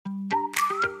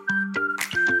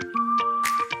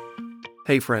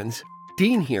Hey friends,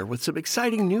 Dean here with some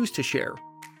exciting news to share.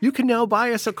 You can now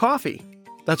buy us a coffee.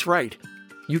 That's right.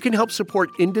 You can help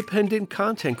support independent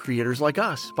content creators like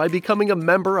us by becoming a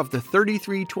member of the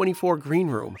 3324 Green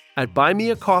Room at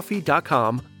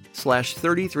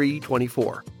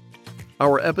buymeacoffee.com/3324.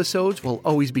 Our episodes will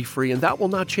always be free and that will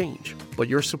not change, but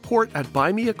your support at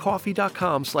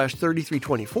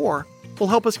buymeacoffee.com/3324 will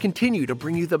help us continue to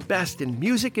bring you the best in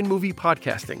music and movie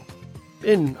podcasting,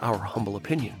 in our humble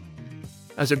opinion.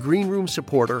 As a Green Room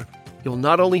supporter, you'll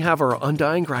not only have our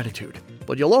undying gratitude,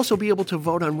 but you'll also be able to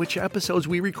vote on which episodes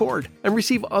we record and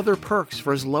receive other perks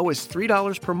for as low as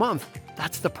 $3 per month.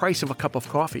 That's the price of a cup of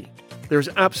coffee. There's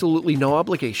absolutely no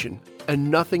obligation,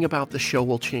 and nothing about the show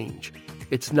will change.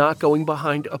 It's not going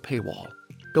behind a paywall.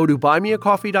 Go to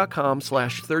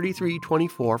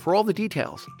buymeacoffee.com/3324 for all the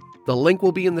details. The link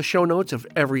will be in the show notes of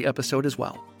every episode as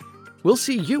well. We'll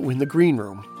see you in the Green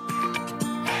Room.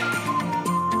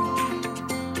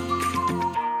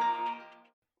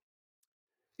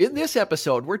 In this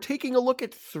episode, we're taking a look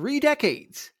at 3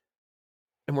 decades,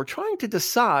 and we're trying to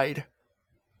decide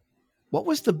what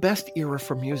was the best era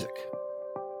for music.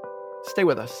 Stay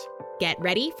with us. Get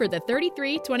ready for the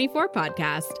 3324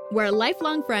 podcast, where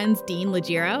lifelong friends Dean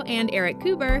Legiro and Eric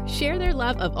Kuber share their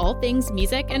love of all things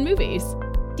music and movies.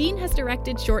 Dean has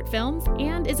directed short films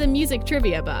and is a music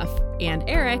trivia buff. And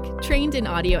Eric, trained in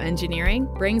audio engineering,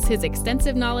 brings his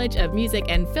extensive knowledge of music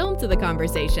and film to the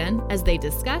conversation as they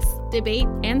discuss, debate,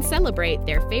 and celebrate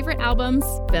their favorite albums,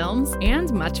 films,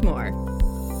 and much more.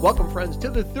 Welcome, friends, to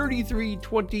the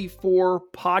 3324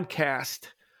 podcast.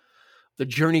 The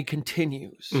journey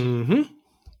continues. Mm-hmm.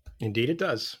 Indeed it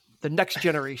does. The next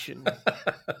generation.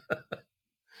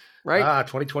 Right?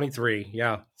 2023,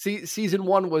 yeah. Season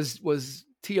 1 was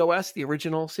TOS, the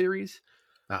original series.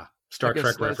 Star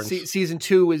Trek reference. Season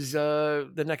 2 is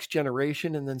the next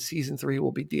generation, and then season 3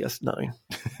 will be DS9.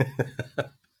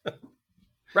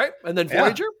 Right? And then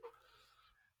Voyager?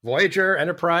 Voyager,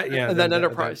 Enterprise, yeah. And then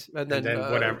Enterprise. And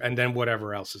then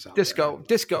whatever else is out Disco.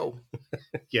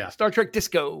 Yeah. Star Trek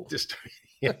Disco.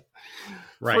 Yeah.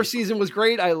 Right. First season was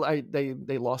great.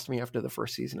 They lost me after the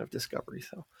first season of Discovery,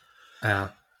 so.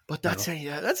 But that's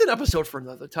an episode for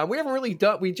another time. We haven't really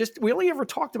done. We only ever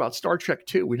talked about Star Trek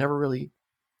 2. We never really.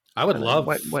 I would love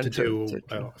to do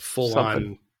a full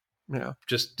on,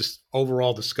 just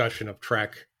overall discussion of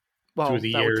Trek through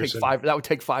the years. That would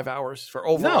take 5 hours for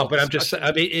overall. No, but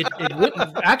discussion. it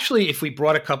wouldn't actually. If we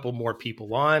brought a couple more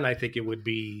people on, I think it would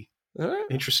be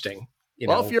interesting.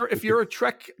 If you're a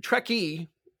Trekkie,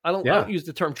 I don't use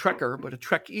the term Trekker, but a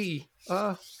Trekkie,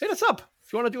 hit us up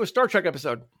if you want to do a Star Trek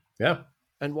episode. Yeah.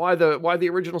 And why the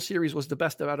original series was the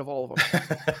best out of all of them.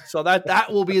 So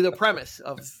that will be the premise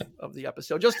of the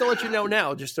episode. Just to let you know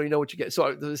now, just so you know what you get.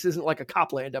 So this isn't like a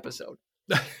Copland episode.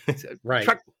 Right.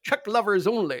 Trek lovers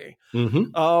only.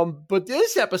 Mm-hmm. But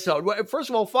this episode, first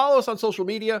of all, follow us on social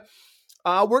media.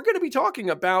 We're going to be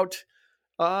talking about,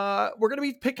 we're going to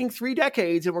be picking 3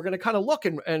 decades, and we're going to kind of look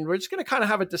and we're just going to kind of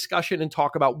have a discussion and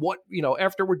talk about what,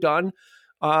 after we're done,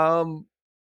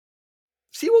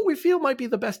 see what we feel might be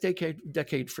the best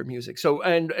decade for music. So,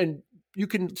 and you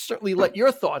can certainly let your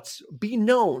thoughts be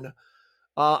known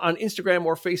on Instagram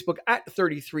or Facebook at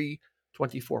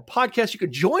 3324 Podcast. You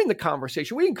could join the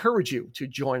conversation. We encourage you to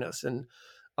join us and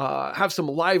have some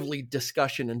lively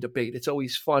discussion and debate. It's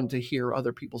always fun to hear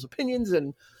other people's opinions,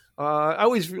 and I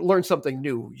always learn something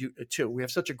new too. We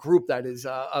have such a group that is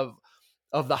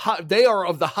they are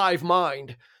of the hive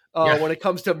mind. When it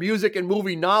comes to music and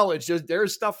movie knowledge,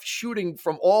 there's stuff shooting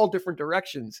from all different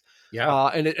directions. Yeah.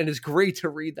 And it's great to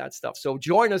read that stuff. So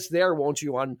join us there, won't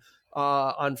you, on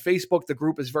Facebook. The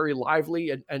group is very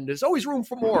lively, and there's always room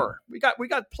for more. We got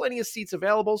plenty of seats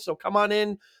available. So come on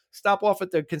in, stop off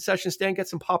at the concession stand, get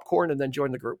some popcorn, and then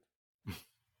join the group.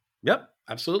 Yep.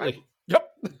 Absolutely. Yep.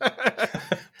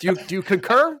 Do you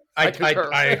concur? I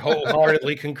concur. I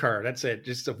wholeheartedly concur. That's it.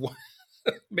 Just a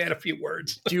few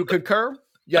words. Do you concur?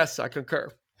 Yes, I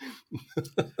concur.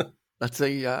 That's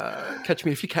a Catch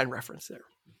Me If You Can reference there.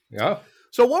 Yeah.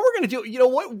 So what we're going to do,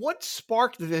 what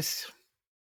sparked this?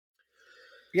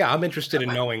 Yeah, I'm interested in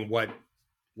knowing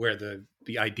where the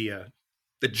idea,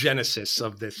 the genesis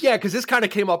of this. Yeah, because this kind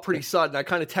of came up pretty sudden. I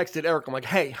kind of texted Eric. I'm like,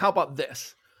 hey, how about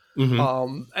this?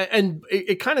 Mm-hmm. And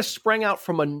it kind of sprang out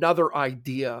from another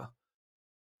idea.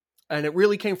 And it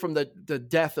really came from the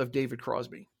death of David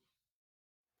Crosby.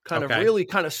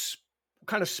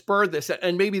 Kind of spurred this,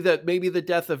 and maybe the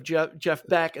death of Jeff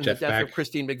Beck and the death of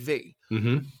Christine McVie.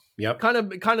 Mm-hmm. Yep.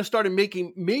 Kind of started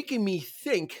making me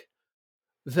think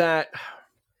that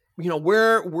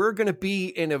we're going to be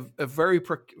in a very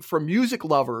for music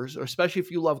lovers, or especially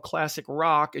if you love classic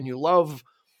rock and you love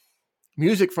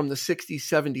music from the 60s,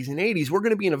 70s, and 80s, we're going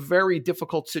to be in a very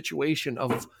difficult situation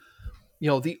of,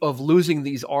 of losing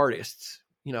these artists,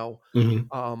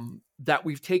 that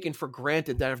we've taken for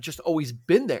granted, that have just always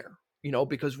been there,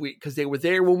 because they were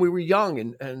there when we were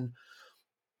young, and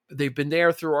they've been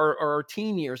there through our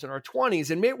teen years and our 20s,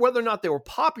 and whether or not they were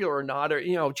popular or not,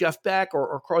 or, Jeff Beck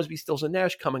or Crosby, Stills and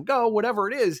Nash come and go, whatever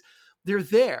it is, they're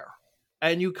there.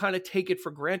 And you kind of take it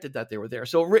for granted that they were there.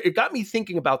 So it got me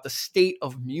thinking about the state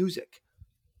of music.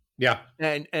 Yeah.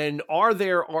 And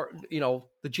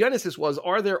the genesis was,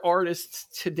 are there artists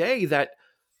today that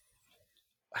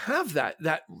have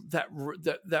that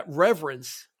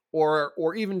reverence,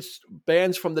 or even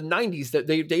bands from the 90s that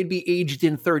they'd be aged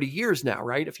in 30 years now,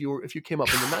 right? If you came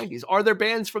up in the 90s, are there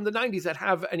bands from the 90s that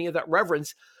have any of that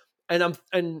reverence? And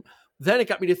then it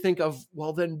got me to think of,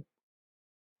 well, then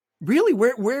really,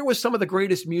 where was some of the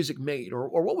greatest music made, or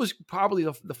what was probably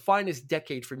the finest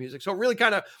decade for music? So really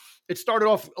it started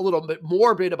off a little bit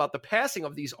morbid about the passing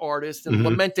of these artists and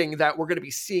lamenting that we're going to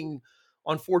be seeing,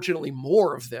 unfortunately,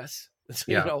 more of this,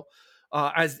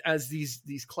 as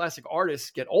these classic artists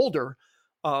get older.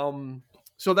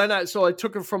 So I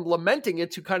took it from lamenting it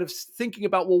to kind of thinking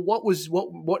about, well,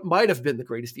 what might have been the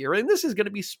greatest era? And this is going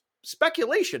to be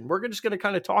speculation. We're just going to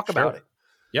kind of talk about it.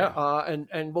 Yeah.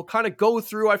 And we'll kind of go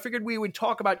through, I figured we would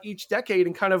talk about each decade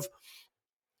and kind of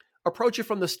approach it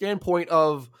from the standpoint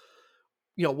of,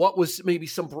 what was maybe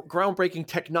some groundbreaking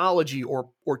technology or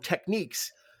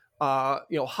techniques,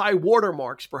 high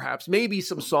watermarks, perhaps, maybe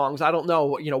some songs, I don't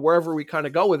know, wherever we kind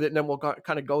of go with it. And then we'll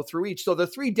kind of go through each. So the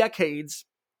 3 decades,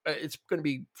 it's going to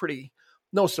be pretty,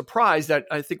 no surprise that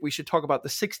I think we should talk about the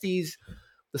 60s,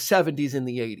 the 70s, and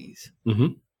the 80s.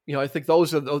 Mm-hmm. I think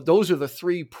those are the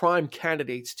 3 prime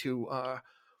candidates to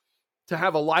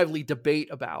have a lively debate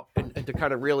about, and to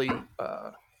kind of really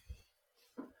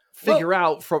figure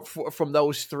out from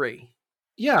those 3.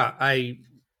 Yeah, I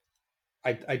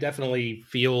definitely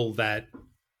feel that.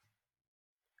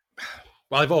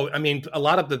 Well, a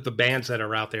lot of the bands that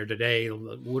are out there today,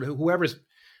 whoever's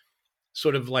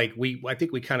sort of like I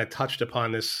think we kind of touched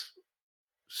upon this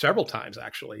several times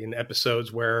actually in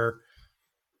episodes where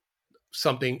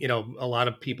something, a lot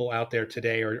of people out there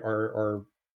today are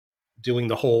doing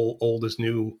the whole old is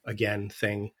new again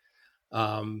thing,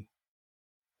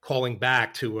 calling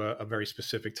back to a very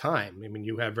specific time.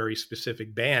 You have very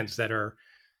specific bands that are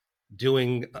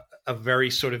doing a very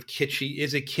sort of kitschy.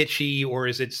 Is it kitschy, or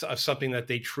is it something that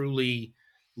they truly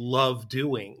love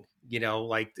doing?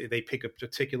 Like they pick a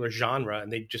particular genre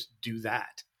and they just do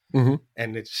that. Mm-hmm.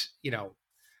 And it's,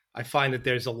 I find that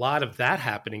there's a lot of that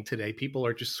happening today. People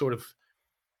are just sort of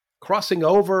crossing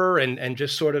over and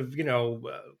just sort of,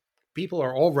 people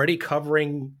are already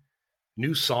covering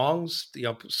new songs,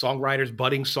 songwriters,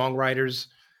 budding songwriters.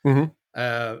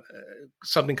 Mm-hmm.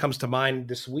 Something comes to mind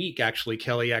this week. Actually,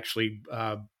 Kelly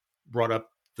brought up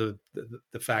the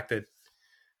fact that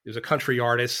there's a country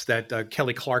artist that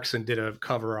Kelly Clarkson did a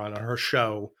cover on her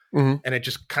show, mm-hmm. and it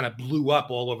just kind of blew up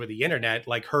all over the internet.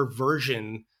 Like her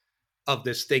version of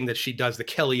this thing that she does, the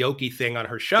karaoke thing on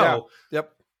her show. Yeah.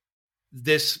 Yep.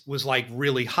 This was like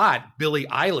really hot. Billie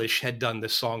Eilish had done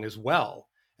this song as well.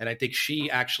 And I think she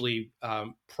actually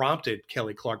prompted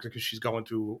Kelly Clarkson because she's going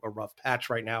through a rough patch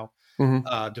right now,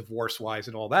 mm-hmm. Divorce-wise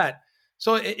and all that.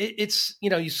 So it's,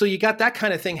 so you got that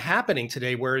kind of thing happening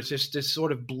today where it's just this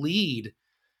sort of bleed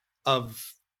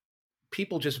of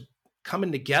people just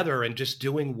coming together and just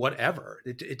doing whatever.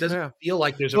 It doesn't feel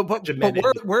like there's a but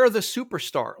where are the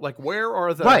superstar? Like, where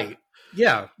are the... Right.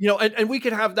 Yeah. And we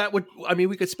could have that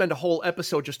we could spend a whole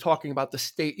episode just talking about the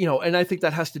state, and I think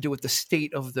that has to do with the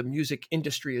state of the music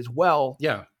industry as well.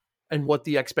 Yeah. And what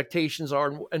the expectations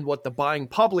are and what the buying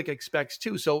public expects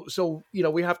too. So,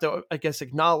 we have to, I guess,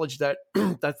 acknowledge that,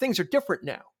 that things are different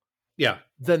now. Yeah.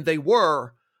 Than they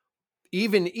were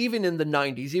even in the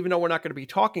 90s, even though we're not going to be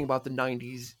talking about the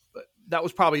 90s, but that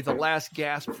was probably the last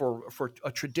gasp for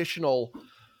a traditional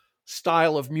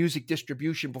style of music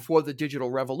distribution before the digital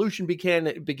revolution began,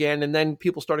 and then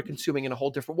people started consuming in a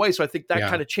whole different way. So I think that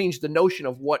kind of changed the notion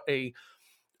of what an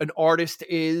artist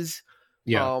is.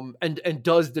 Yeah. And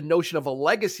does the notion of a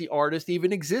legacy artist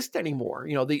even exist anymore?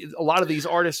 A lot of these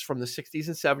artists from the 60s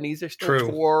and 70s, they're still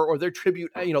tour or their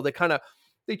tribute,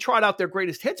 they trot out their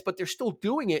greatest hits, but they're still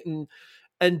doing it.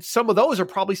 And some of those are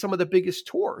probably some of the biggest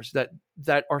tours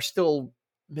that are still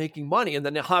making money. And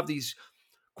then they'll have these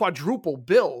quadruple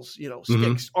bills,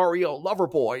 Styx, REO,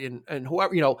 Loverboy, and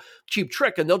whoever, Cheap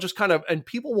Trick, and they'll just and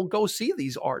people will go see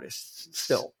these artists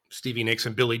still. Stevie Nicks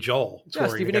and Billy Joel. Yeah,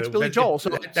 Stevie Nicks, Billy Joel. So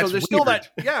there's weird. Still that.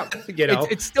 Yeah,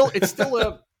 it's still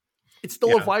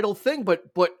a vital thing, but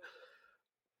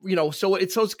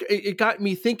it got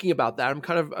me thinking about that.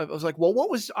 I was like, well, what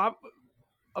was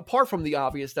apart from the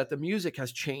obvious that the music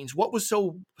has changed, what was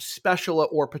so special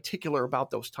or particular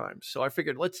about those times? So I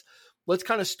figured let's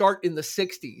kind of start in the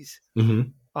 60s,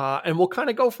 and we'll kind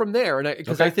of go from there. And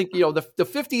because I think, the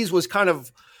 50s was kind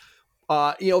of,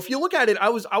 if you look at it, I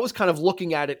was kind of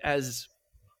looking at it as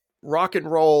rock and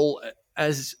roll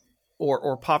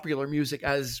or popular music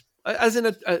as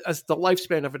the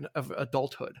lifespan of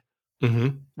adulthood.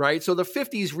 Right. So the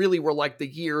 50s really were like the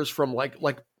years from like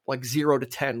 0 to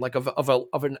 10, like of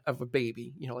a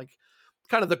baby, like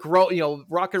kind of the growth,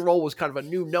 rock and roll was kind of a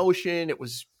new notion. It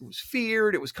was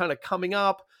feared. It was kind of coming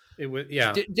up. It was,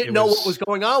 didn't know what was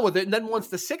going on with it. And then once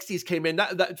the 60s came in,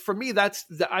 that for me,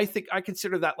 I think I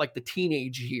consider that like the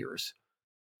teenage years.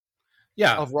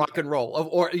 Of rock and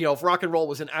roll, if rock and roll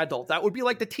was an adult, that would be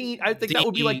like the teen. I think that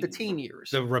would be like the teen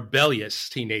years, the rebellious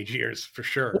teenage years for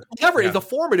sure. The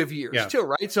formative years too,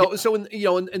 right? So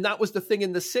and that was the thing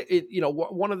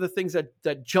one of the things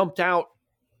that jumped out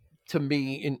to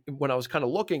me when I was kind of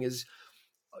looking is,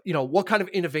 what kind of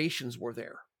innovations were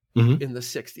there in the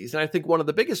 60s, and I think one of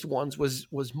the biggest ones was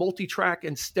multi-track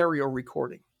and stereo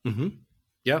recording.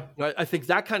 Yeah. I think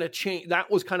that kind of change,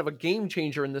 that was kind of a game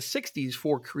changer in the 60s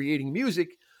for creating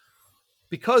music,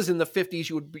 because in the 50s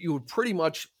you would pretty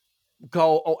much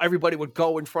everybody would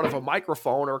go in front of a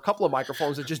microphone or a couple of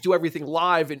microphones and just do everything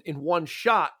live in one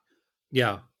shot.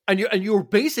 Yeah. And you were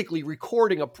basically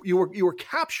recording you were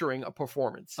capturing a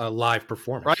performance. A live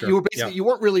performance. Right. Sure. You were basically, you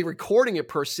weren't really recording it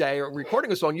per se or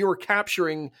recording a song. You were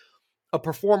capturing a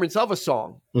performance of a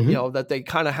song, that they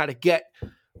kind of had to get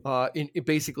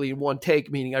basically in one take,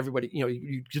 meaning everybody,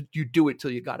 you do it till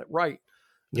you got it right.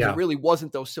 Yeah. There really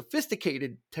wasn't those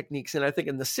sophisticated techniques. And I think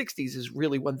in the 60s is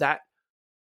really when that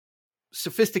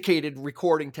sophisticated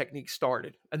recording technique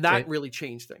started. And that really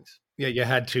changed things. Yeah. You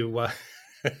had to,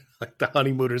 like the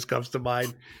Honeymooners comes to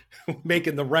mind,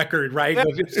 making the record, right? Yeah,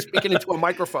 speaking into a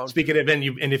microphone. Speaking of, and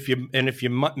if you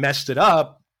messed it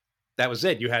up, that was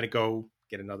it. You had to go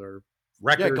get another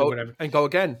record or whatever. And go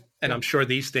again. And I'm sure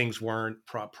these things weren't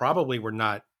probably were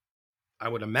not, I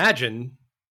would imagine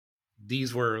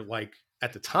these were like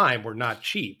at the time were not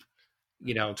cheap,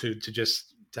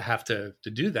 to have to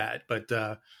do that. But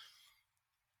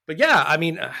yeah, I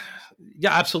mean,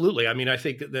 yeah, absolutely. I mean, I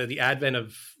think that the advent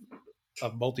of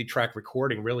multi-track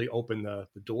recording really opened the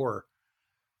door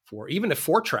for even a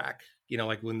 4-track,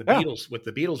 like when the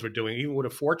Beatles were doing, even with a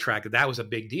 4-track, that was a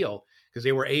big deal because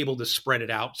they were able to spread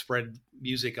it out, spread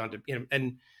music onto,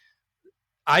 and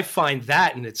I find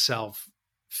that in itself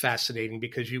fascinating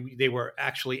because they were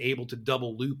actually able to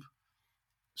double loop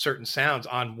certain sounds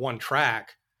on one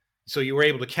track. So you were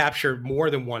able to capture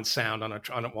more than one sound on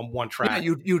one track.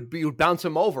 Yeah, you'd bounce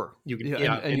them over. You could,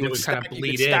 and you would kind of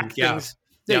bleed in. Things,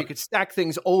 you could stack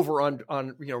things over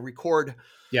on record.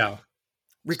 Yeah.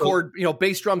 Record,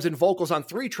 bass drums and vocals on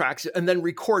 3 tracks, and then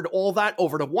record all that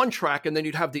over to 1 track, and then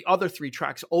you'd have the other 3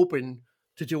 tracks open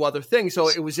to do other things. So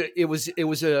it was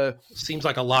a seems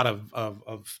like a lot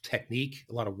of technique,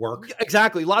 a lot of work.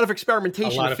 Exactly, a lot of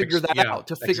experimentation to figure that out.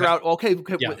 To figure out, okay,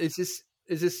 is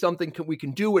this something we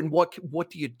can do, and what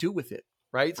do you do with it,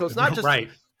 right? So it's not just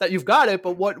that you've got it,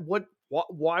 but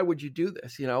why would you do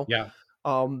this? Yeah.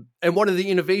 And one of the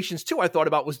innovations too I thought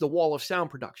about was the wall of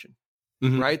sound production.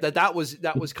 Right. That was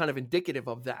kind of indicative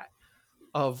of that,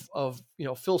 of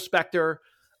Phil Spector,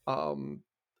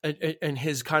 and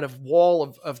his kind of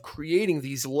wall of creating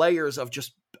these layers of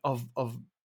just of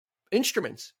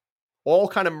instruments, all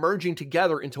kind of merging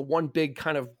together into one big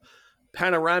kind of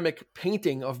panoramic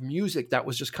painting of music that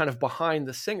was just kind of behind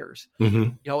the singers.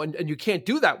 And you can't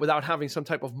do that without having some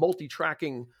type of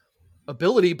multi-tracking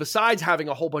ability, besides having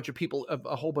a whole bunch of people,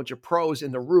 a whole bunch of pros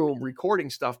in the room recording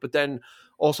stuff, but then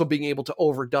also being able to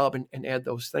overdub and add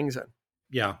those things in.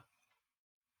 Yeah,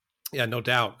 no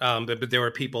doubt. But there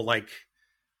were people like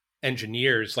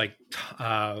engineers, like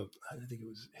I think it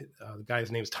was the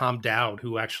guy's name is Tom Dowd,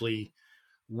 who actually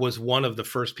was one of the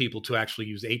first people to actually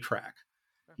use 8-track.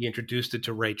 He introduced it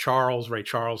to Ray Charles,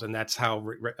 and that's how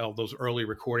those early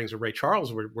recordings of Ray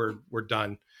Charles were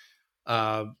done.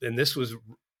 And this was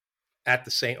at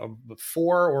the same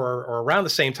before or around the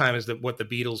same time as what the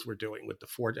Beatles were doing with the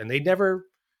 4, and they never.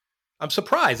 I'm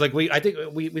surprised. Like I think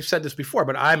we've said this before,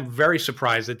 but I'm very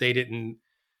surprised that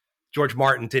George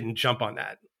Martin didn't jump on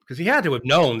that, because he had to have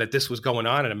known that this was going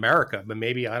on in America. But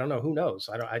maybe, I don't know, who knows?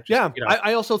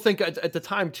 I also think at the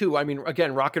time too. I mean,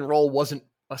 again, rock and roll wasn't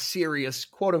a serious,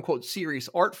 quote unquote, serious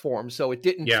art form, so it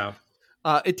didn't.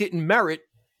 It didn't merit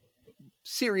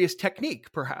serious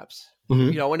technique, perhaps.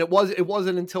 And it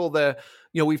wasn't until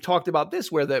we've talked about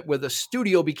this where the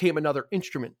studio became another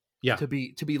instrument Yeah. to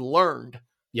be learned.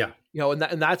 Yeah. And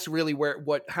that's really where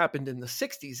what happened in the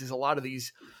 60s is a lot of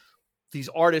these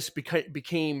artists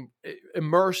became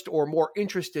immersed or more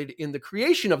interested in the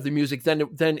creation of the music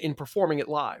than in performing it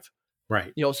live.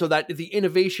 Right. So that the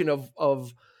innovation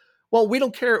of well, we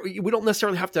don't care. We don't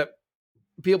necessarily have to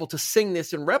be able to sing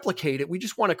this and replicate it. We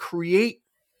just want to create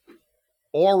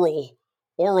oral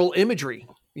imagery,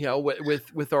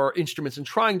 with our instruments and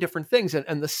trying different things.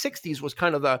 And the 60s was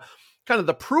kind of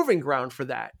the proving ground for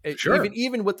that. Sure.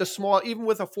 Even with a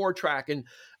 4-track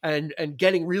and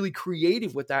getting really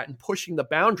creative with that and pushing the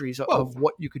boundaries of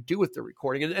what you could do with the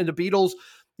recording. And the Beatles,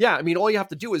 all you have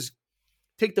to do is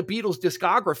take the Beatles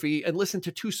discography and listen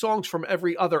to 2 songs from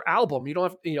every other album. You don't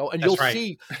have, and you'll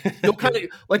see, you'll kind of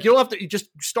like, you don't have to, you just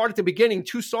start at the beginning,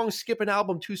 2 songs, skip an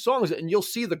album, 2 songs, and you'll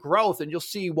see the growth and you'll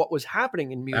see what was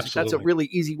happening in music. Absolutely. That's a really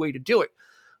easy way to do it.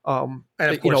 And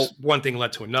of course, one thing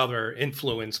led to another.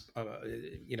 Influence,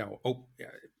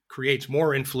 creates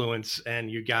more influence, and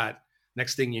you got,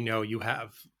 next thing you know, you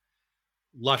have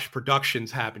lush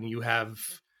productions happen. You have,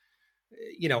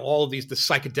 all of the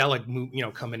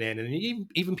psychedelic, coming in, and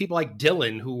even people like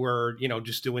Dylan, who were,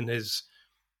 just doing his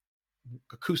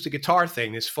acoustic guitar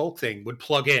thing, this folk thing, would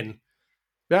plug in,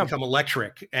 become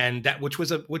electric, and that which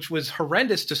was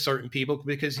horrendous to certain people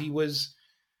because he was,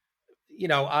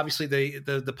 obviously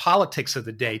the politics of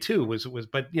the day too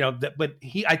but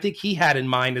I think he had in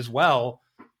mind as well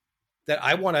that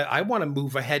I want to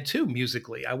move ahead too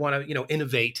musically. I want to,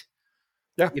 innovate.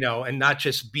 Yeah. And not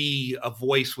just be a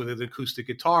voice with an acoustic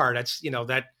guitar. That's,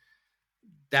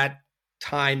 that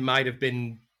time might have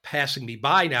been passing me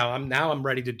by now. I'm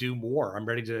ready to do more. I'm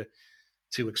ready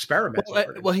to experiment.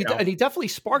 He definitely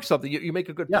sparked something. You make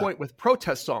a good point with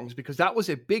protest songs, because that was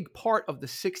a big part of the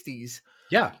 60s.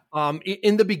 Yeah.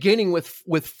 In the beginning with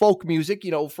folk music,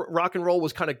 rock and roll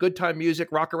was kind of good time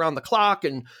music, Rock Around the Clock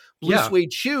and Blue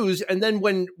Suede Shoes. And then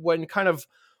when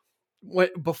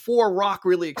before rock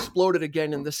really exploded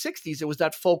again in the 60s, it was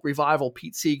that folk revival,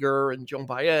 Pete Seeger and Joan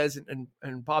Baez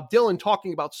and Bob Dylan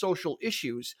talking about social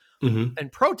issues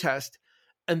and protest.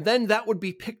 And then that would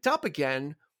be picked up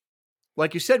again,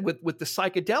 like you said, with the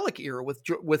psychedelic era,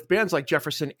 with bands like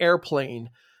Jefferson Airplane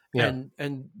and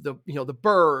the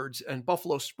Byrds and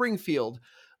Buffalo Springfield,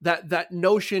 that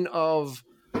notion of,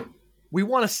 we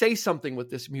want to say something with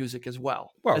this music as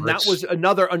well. And that was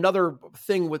another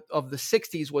thing of the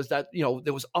 60s, was that,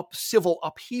 there was civil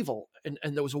upheaval and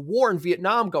there was a war in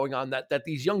Vietnam going on that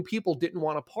these young people didn't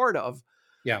want a part of.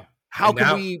 Yeah. How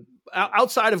can we,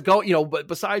 outside of but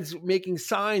besides making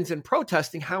signs and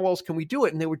protesting, how else can we do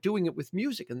it? And they were doing it with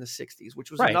music in the 60s, which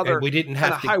was another we didn't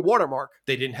have high watermark.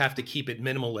 They didn't have to keep it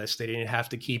minimalist. They didn't have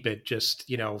to keep it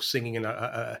just, singing in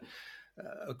a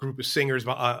group of singers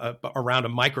around a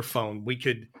microphone. We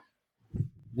could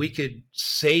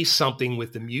say something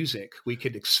with the music. We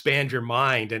could expand your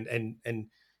mind and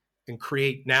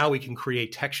create. Now we can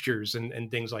create textures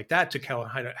and things like that to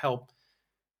kind of help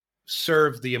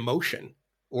serve the emotion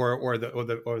or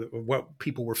what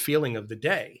people were feeling of the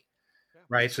day.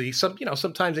 Right. So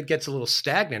sometimes it gets a little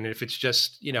stagnant if it's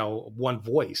just, one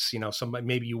voice,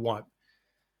 maybe you want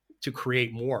to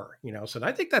create more, so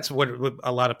I think that's what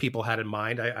a lot of people had in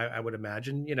mind. I would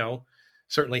imagine,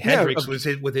 certainly Hendrix was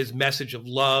with his message of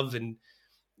love and,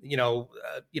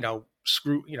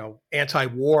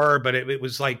 anti-war, but it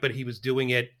was like, but he was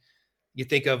doing it. You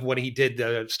think of when he did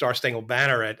the Star Spangled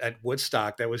Banner at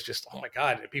Woodstock, that was just, oh my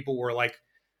God, people were like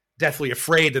deathly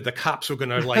afraid that the cops were going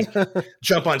to like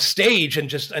jump on stage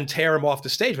and tear him off the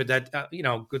stage. But that,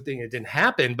 good thing it didn't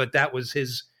happen, but that was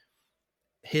his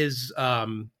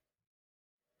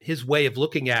way of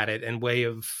looking at it, and way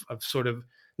of sort of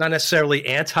not necessarily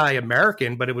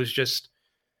anti-American, but it was just,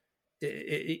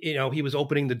 he was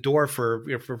opening the door for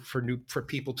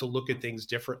people to look at things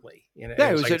differently.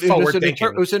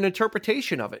 It was an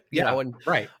interpretation of it,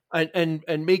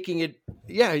 and making it.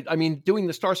 Yeah. I mean, doing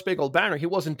the Star Spangled Banner, he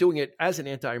wasn't doing it as an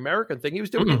anti-American thing. He was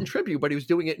doing it in tribute, but he was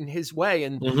doing it in his way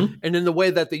and in the way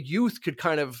that the youth could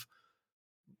kind of,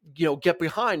 get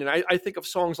behind. And I think of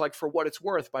songs like For What It's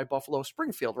Worth by Buffalo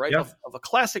Springfield, right? Yeah. Of a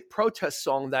classic protest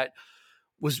song that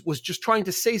was just trying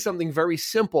to say something very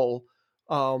simple.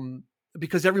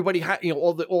 Because everybody had,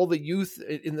 all the youth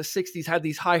in the 60s had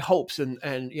these high hopes and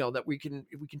that we can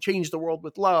change the world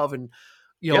with love. And,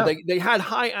 they had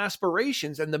high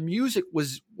aspirations, and the music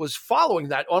was following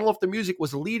that. I don't know if the music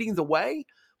was leading the way,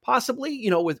 possibly,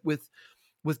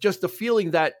 with just the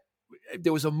feeling that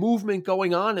there was a movement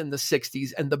going on in the 60s,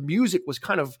 and the music was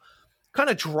kind of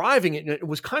driving it. And it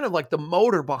was kind of like the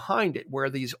motor behind it, where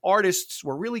these artists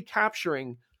were really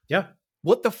capturing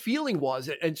what the feeling was.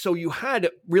 And so you had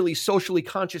really socially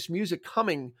conscious music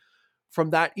coming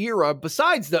from that era,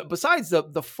 besides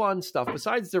the fun stuff,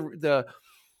 besides the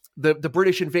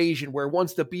British invasion, where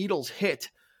once the Beatles hit,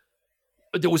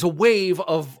 there was a wave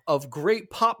of great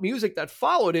pop music that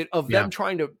followed it, of them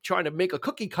trying to make a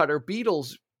cookie cutter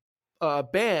Beatles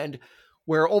band,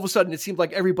 where all of a sudden it seemed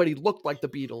like everybody looked like the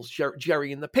Beatles,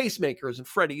 Jerry and the Pacemakers and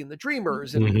Freddie and the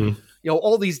Dreamers, and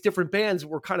all these different bands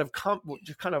were kind of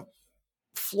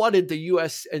flooded the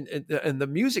U.S. and the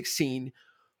music scene,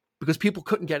 because people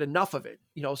couldn't get enough of it.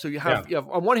 So you have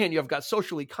on one hand, you have got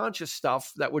socially conscious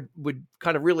stuff that would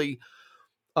kind of really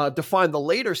define the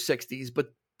later 60s,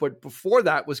 but before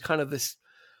that was kind of this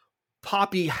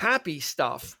poppy, happy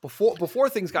stuff. Before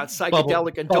things got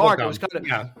psychedelic and dark, it was kind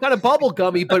of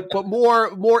bubblegummy, but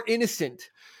more innocent.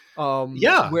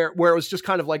 Where it was just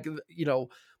kind of like,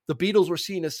 the Beatles were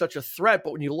seen as such a threat,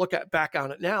 but when you look back on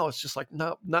it now, it's just like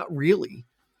not really.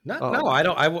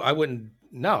 I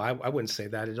wouldn't say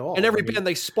that at all. And every band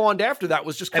they spawned after that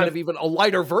was just kind of even a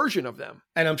lighter version of them.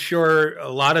 And I'm sure a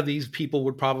lot of these people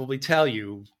would probably tell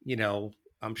you,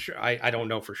 I'm sure, I don't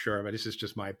know for sure, but this is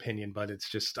just my opinion, but it's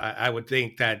just, I would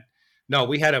think that, no,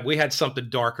 we had something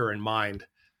darker in mind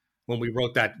when we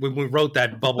wrote that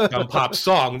bubblegum pop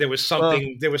song. There was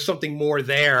something more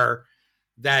there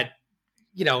that,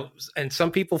 and some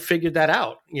people figured that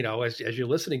out, as you're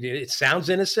listening to it. It sounds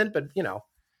innocent, but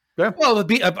well,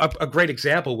 a great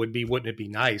example would be "Wouldn't It Be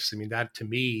Nice?" I mean, that to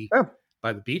me,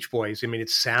 by the Beach Boys. I mean, it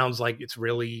sounds like it's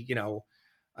really,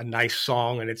 a nice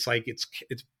song, and it's like it's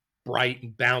bright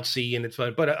and bouncy, and it's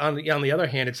fun. But on the other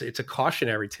hand, it's a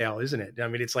cautionary tale, isn't it? I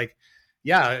mean, it's like,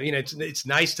 it's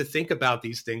nice to think about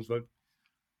these things, but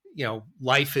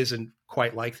life isn't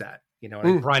quite like that.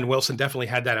 And Brian Wilson definitely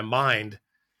had that in mind.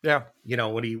 Yeah.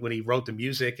 When he wrote the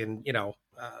music, and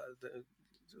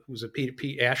who's it,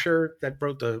 Pete Asher that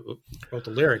wrote the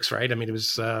lyrics, right? I mean, it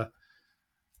was no,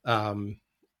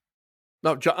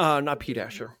 not Pete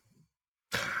Asher.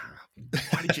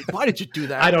 Why did you do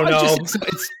that? I don't know.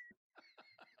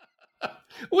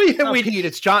 Pete,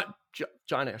 it's John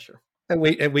Asher. And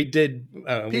we did.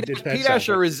 Pete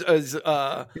Asher is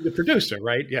the producer,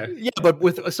 right? Yeah, but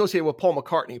associated with Paul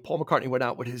McCartney. Paul McCartney went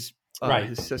out with his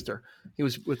sister. He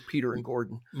was with Peter and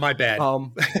Gordon. My bad.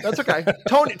 That's okay.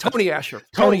 Tony Asher.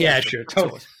 Tony Asher.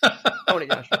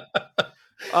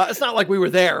 It's not like we were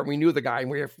there. We knew the guy, and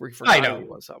we forgot who he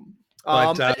was.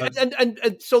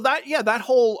 And so that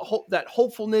whole that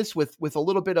hopefulness with a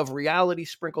little bit of reality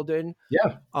sprinkled in.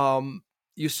 Yeah.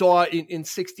 You saw in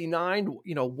 '69,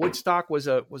 Woodstock was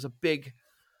a big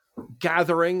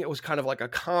gathering. It was kind of like a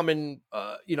common,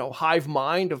 hive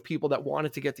mind of people that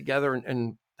wanted to get together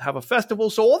and have a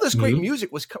festival. So all this great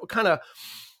music was kind of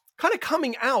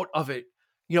coming out of it.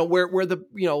 Where the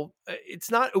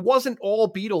it wasn't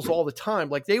all Beatles all the time.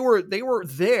 Like they were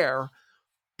there,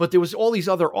 but there was all these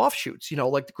other offshoots.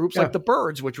 Like the groups like the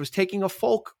Byrds, which was taking a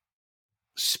folk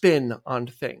spin on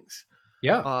things.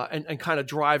 Yeah. And kind of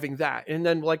driving that. And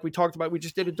then, like we talked about, we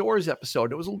just did a Doors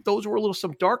episode. Those were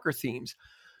some darker themes.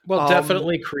 Well,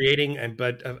 definitely creating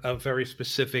a very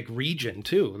specific region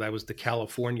too. That was the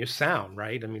California sound,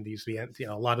 right? I mean,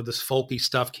 a lot of this folky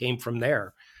stuff came from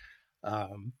there.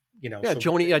 Joni,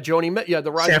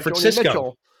 the rise San of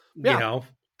Francisco, Joni Mitchell.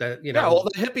 all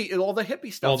the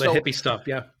hippie stuff. All the hippie stuff,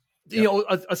 yeah.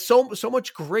 So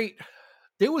much great.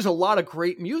 There was a lot of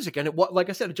great music, and like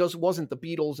I said, it just wasn't the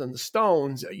Beatles and the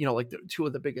Stones, like the two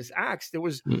of the biggest acts. There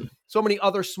was so many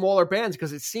other smaller bands,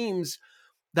 because it seems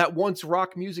that once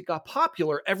rock music got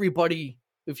popular, everybody,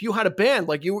 if you had a band,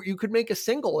 like you could make a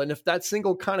single, and if that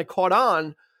single kind of caught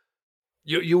on,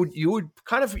 you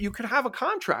could have a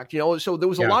contract, So there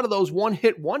was a lot of those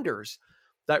one-hit wonders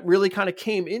that really kind of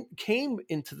came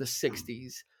into the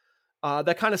 '60s.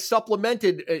 That kind of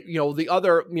supplemented, the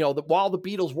other, while the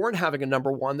Beatles weren't having a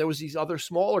number one, there was these other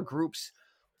smaller groups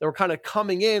that were kind of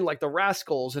coming in, like the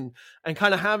Rascals, and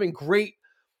kind of having great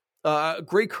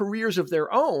careers of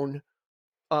their own,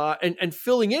 and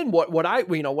filling in what I,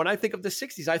 when I think of the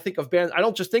 '60s, I think of bands. I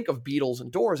don't just think of Beatles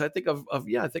and Doors. I think of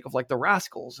like the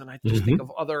Rascals, and I just think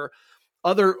of other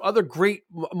great,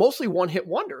 mostly one-hit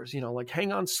wonders, like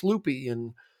Hang On Sloopy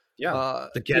and.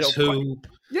 The Guess Who.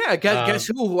 Guess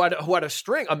Who had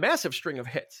a massive string of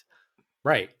hits.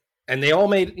 Right. And they all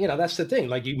made, that's the thing.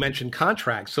 Like you mentioned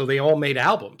contracts. So they all made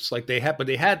albums. Like they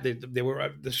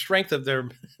were the strength of their,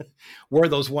 were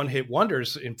those one-hit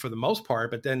wonders for the most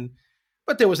part. But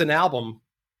there was an album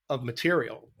of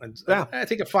material. And I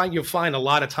think you'll find a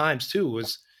lot of times too,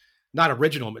 was not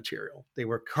original material. They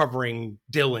were covering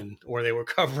Dylan, or they were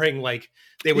covering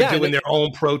they were doing their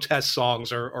own protest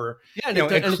songs, or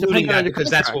including that because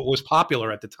that's what was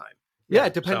popular at the time. Yeah,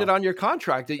 it depended on your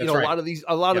contract. A lot of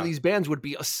these bands would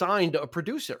be assigned a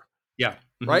producer. Yeah.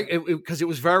 Mm-hmm. Right. Because it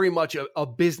was very much a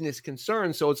business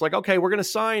concern. So it's like, okay, we're going to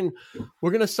sign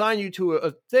you to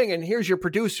a thing. And here's your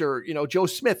producer. Joe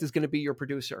Smith is going to be your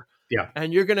producer. Yeah.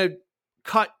 And you're going to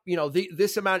cut,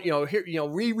 this amount, here,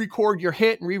 re-record your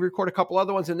hit and re-record a couple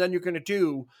other ones. And then you're going to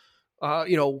do,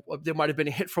 there might've been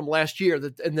a hit from last year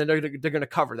and then they're going to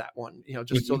cover that one,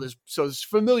 just so there's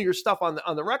familiar stuff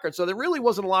on the record. So there really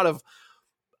wasn't a lot of,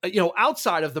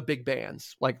 outside of the big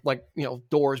bands like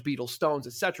Doors, Beatles, Stones,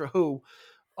 etc., who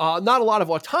not a lot of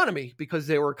autonomy because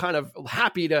they were kind of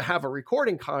happy to have a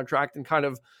recording contract and kind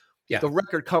of the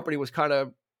record company was kind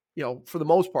of for the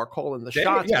most part calling the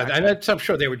shots. Yeah, and I'm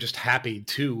sure they were just happy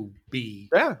to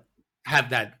have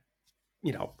that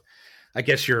I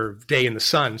guess your day in the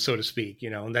sun, so to speak.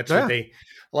 And that's what a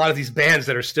lot of these bands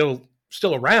that are still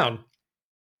around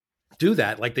do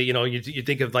that. Like you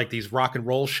think of these rock and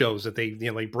roll shows that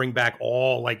they bring back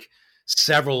all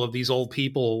several of these old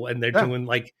people and they're doing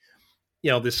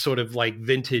this sort of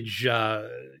vintage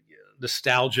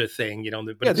nostalgia thing,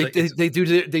 but they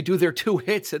do their two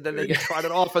hits and then they get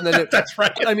trotted off and then that's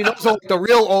right. I mean, also the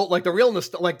real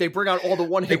they bring out all the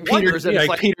one hit wonders and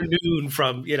it's Peter Noon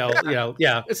from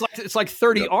it's like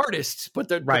 30 artists, but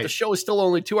the show is still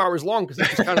only 2 hours long because they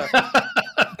just kind of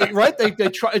right. They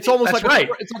try. It's almost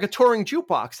it's like a touring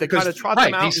jukebox. They kind of trot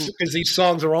them out because these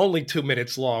songs are only 2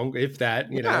 minutes long, if that.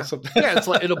 It's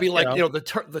like it'll be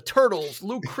the Turtles,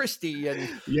 Lou Christie, and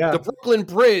the Brooklyn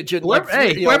Bridge, and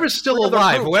whoever's still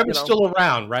alive, whoever's still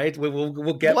around, right?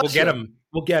 We'll get them.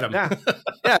 We'll get them.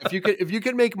 Yeah. If you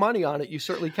can make money on it, you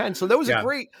certainly can. So there was a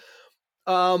great.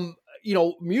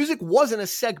 Music wasn't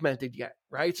as segmented yet,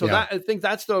 right? So I think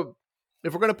that's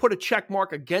if we're going to put a check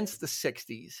mark against the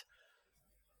 '60s.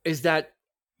 Is that,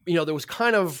 there was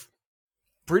kind of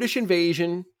British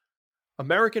invasion,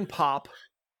 American pop,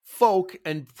 folk,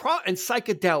 and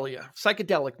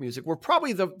psychedelic music were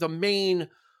probably the main.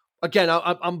 Again,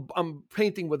 I'm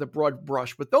painting with a broad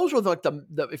brush, but those were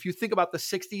the if you think about the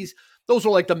 '60s, those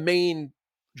were the main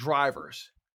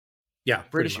drivers. Yeah,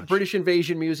 British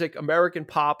invasion music, American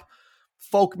pop,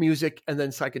 folk music, and then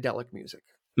psychedelic music.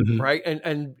 Mm-hmm. Right.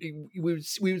 And we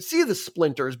would see the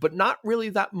splinters, but not really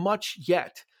that much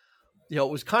yet. It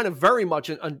was kind of very much,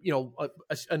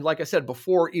 and like I said,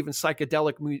 before even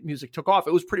psychedelic music took off,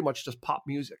 it was pretty much just pop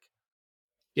music.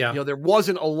 Yeah. There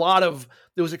wasn't a lot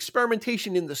there was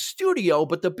experimentation in the studio,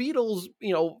 but the Beatles,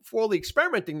 for all the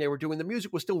experimenting they were doing, the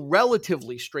music was still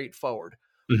relatively straightforward,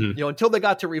 until they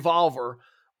got to Revolver.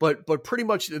 But pretty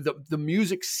much the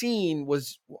music scene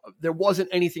there wasn't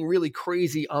anything really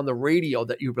crazy on the radio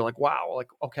that you'd be like, wow,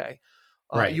 okay.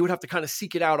 Right. You would have to kind of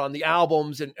seek it out on the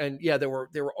albums. And there were,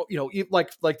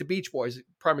 like the Beach Boys,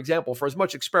 prime example, for as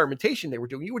much experimentation they were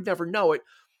doing, you would never know it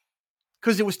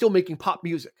because it was still making pop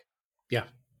music. Yeah.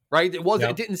 Right.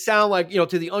 It didn't sound like,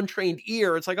 to the untrained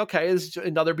ear, it's like, okay, this is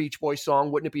another Beach Boys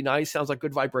song. Wouldn't it be nice? Sounds like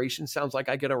Good Vibrations. Sounds like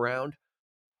I Get Around.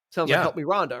 Sounds like Help Me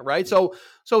Rhonda, right? So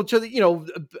to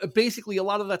the, basically a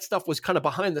lot of that stuff was kind of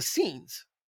behind the scenes.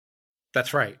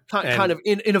 That's right. Kind of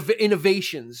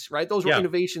innovations, right? Those were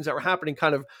innovations that were happening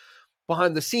kind of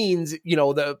behind the scenes.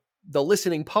 The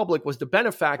listening public was the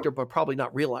benefactor, but probably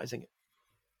not realizing it.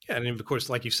 Yeah, and of course,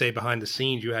 like you say, behind the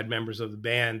scenes, you had members of the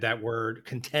band that were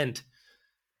content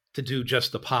to do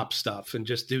just the pop stuff and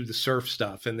just do the surf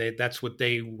stuff, and that's what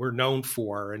they were known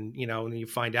for. And and you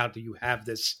find out that you have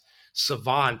this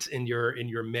savant in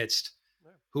your midst,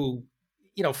 who,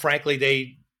 frankly,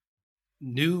 they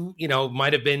knew,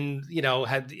 might have been,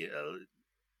 had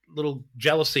little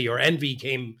jealousy or envy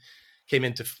came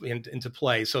into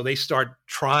play. So they start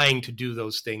trying to do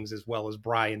those things as well as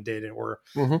Brian did, or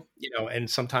and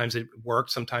sometimes it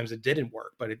worked, sometimes it didn't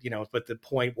work. But but the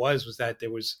point was that there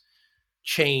was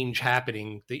change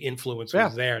happening. The influence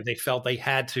was there. They felt they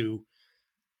had to,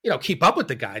 keep up with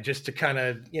the guy just to kind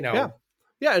of, Yeah,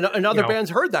 and other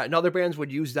bands heard that, and other bands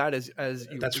would use that as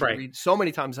that's right. Read so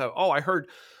many times. I heard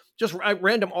just a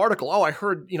random article. I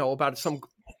heard about some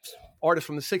artist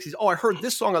from the '60s. I heard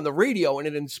this song on the radio, and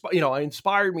it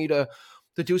inspired me to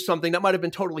do something that might have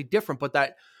been totally different, but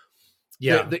that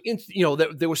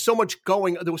there was so much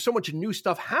going, there was so much new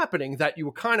stuff happening that you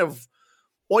were kind of,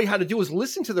 all you had to do was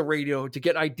listen to the radio to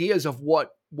get ideas of what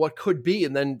could be,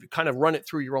 and then kind of run it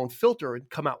through your own filter and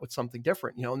come out with something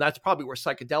different, and that's probably where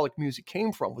psychedelic music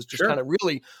came from, was just kind of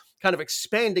really kind of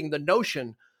expanding the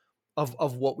notion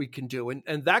of what we can do.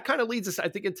 And that kind of leads us, I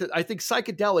think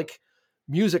psychedelic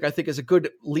music, I think, is a good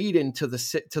lead into the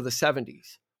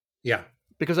 70s. Yeah.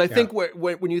 Because I think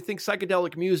when you think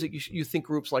psychedelic music, you think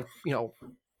groups like,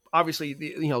 obviously,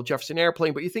 Jefferson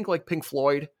Airplane, but you think like Pink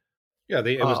Floyd. Yeah,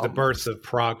 it was the birth of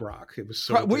prog rock. It was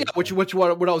so which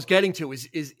what I was getting to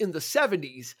is in the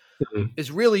 70s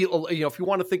is really, if you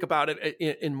want to think about it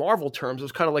in Marvel terms, it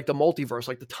was kind of like the multiverse,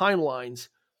 like the timelines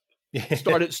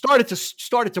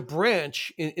started to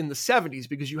branch in the 70s,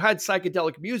 because you had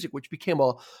psychedelic music, which became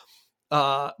a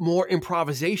more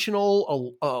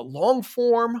improvisational, a long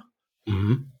form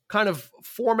kind of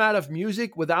format of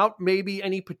music without maybe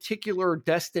any particular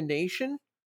destination.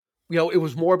 It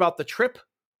was more about the trip.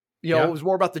 It was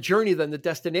more about the journey than the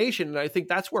destination. And I think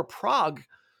that's where prog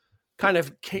kind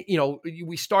of came,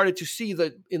 we started to see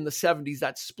that in the 70s,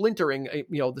 that splintering.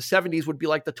 The 70s would be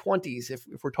like the 20s if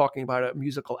we're talking about a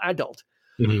musical adult,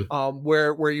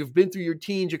 where you've been through your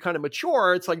teens, you're kind of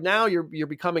mature. It's like now you're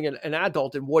becoming an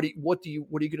adult, and what are you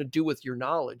going to do with your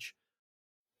knowledge?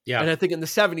 Yeah. And I think in the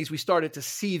 70s we started to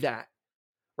see that,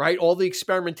 right? All the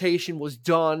experimentation was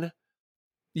done.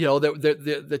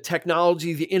 The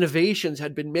technology, the innovations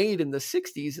had been made in the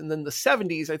 60s, and then the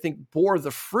 70s, I think, bore the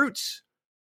fruits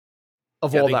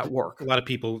of all that work. A lot of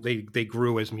people, they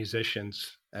grew as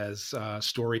musicians, as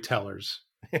storytellers,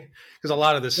 because a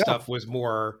lot of this stuff was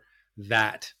more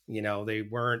that, they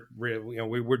weren't really,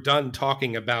 we were done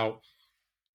talking about,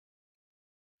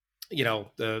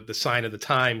 the sign of the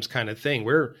times kind of thing.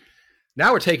 We're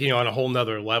taking you on a whole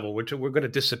nother level. We're going to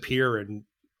disappear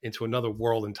into another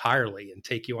world entirely and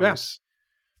take you on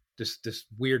this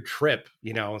weird trip,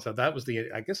 So that was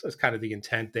I guess that's kind of the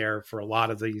intent there for a lot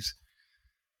of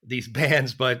these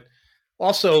bands. But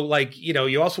also, like,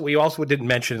 we also didn't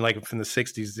mention, like, from the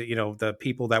 60s, the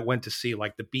people that went to see,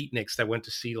 like, the beatniks that went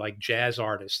to see, like, jazz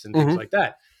artists and things like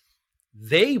that.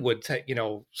 They would,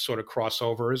 sort of cross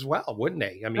over as well, wouldn't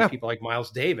they? I mean, people like Miles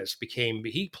Davis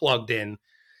he plugged in,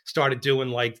 started doing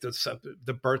like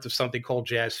the birth of something called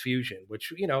jazz fusion,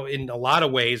 which, in a lot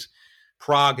of ways,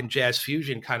 prog and jazz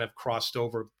fusion kind of crossed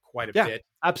over quite a bit.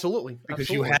 Absolutely. Because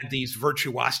you had these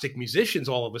virtuosic musicians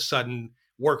all of a sudden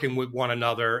working with one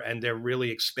another, and they're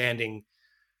really expanding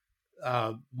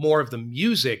more of the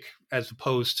music as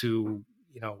opposed to,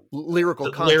 lyrical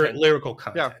content. Lyrical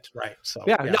content, right? So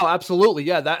no, absolutely,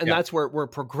 that's where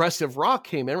progressive rock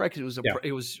came in, right? Because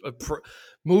it was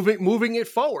moving it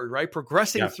forward, right?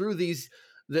 Progressing through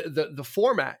the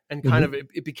format, and kind of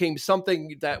it became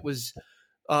something that was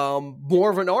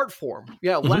more of an art form.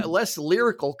 Less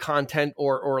lyrical content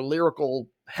or lyrical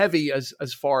heavy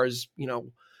as far as,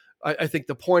 I think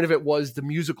the point of it was the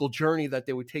musical journey that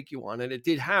they would take you on. And it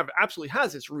absolutely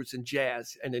has its roots in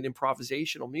jazz and in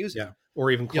improvisational music. Yeah. Or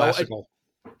even classical.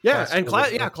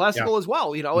 Classical as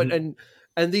well, and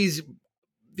these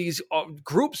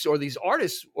groups or these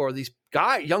artists or these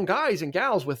young guys and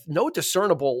gals with no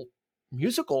discernible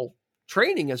musical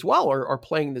training as well are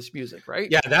playing this music, right?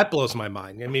 Yeah, that blows my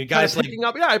mind. I mean, guys picking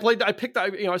up. Yeah, I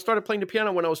started playing the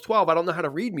piano when I was 12. I don't know how to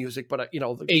read music, but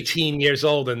 18 years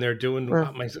old, and they're doing.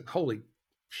 Holy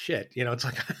shit! It's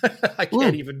like I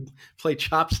can't even play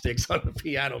chopsticks on the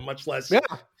piano, much less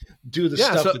do the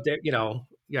stuff that they.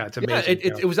 It's amazing.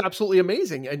 It was absolutely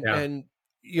amazing, and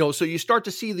so you start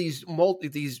to see these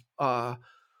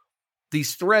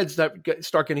threads that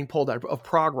start getting pulled out of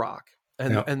prog rock.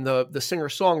 And the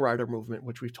singer-songwriter movement,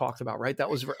 which we've talked about, right? That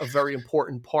was a very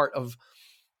important part of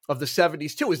the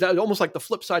 70s too. Is that almost like the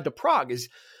flip side to prog? Is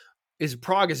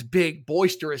prog is big,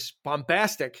 boisterous,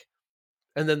 bombastic,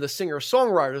 and then the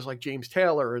singer-songwriters like James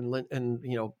Taylor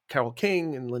and Carole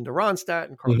King and Linda Ronstadt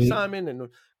and Carly Simon and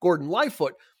Gordon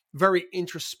Lightfoot, very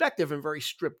introspective and very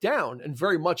stripped down and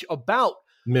very much about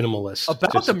minimalist,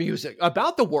 about the music,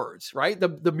 about the words, right?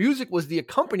 The music was the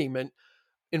accompaniment.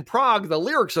 In prog, the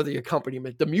lyrics are the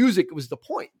accompaniment. The music was the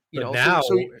point. Now,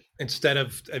 instead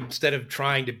of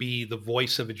trying to be the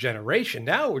voice of a generation,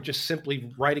 now we're just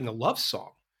simply writing a love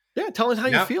song. Yeah, telling how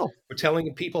you feel. We're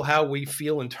telling people how we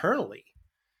feel internally.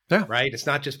 Yeah, right. It's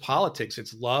not just politics.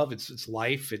 It's love. It's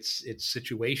life. It's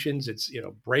situations. It's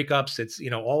breakups. It's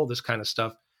all of this kind of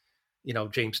stuff.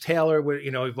 James Taylor would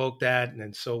evoke that, and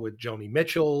then so would Joni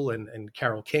Mitchell and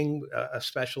Carole King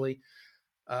especially.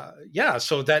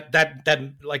 So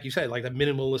that like you said, like the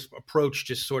minimalist approach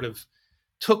just sort of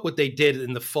took what they did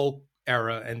in the folk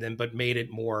era but made it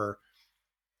more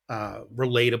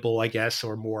relatable, I guess,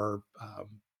 or more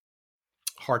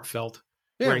heartfelt.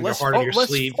 Wearing your heart on your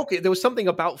sleeve. Okay, there was something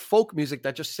about folk music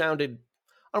that just sounded,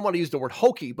 I don't want to use the word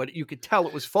hokey, but you could tell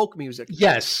it was folk music.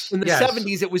 Yes. In the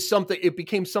 70s, it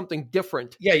became something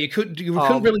different. Yeah, you couldn't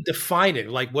really define it.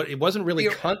 Like it wasn't really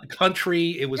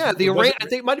country. It was. Yeah, I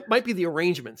think it might be the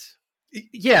arrangements.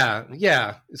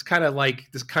 Yeah. It's kind of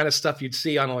like this kind of stuff you'd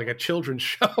see on like a children's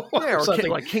show or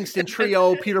something. Like Kingston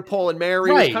Trio, Peter, Paul, and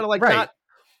Mary. It was kind of like that.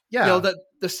 Yeah. You know,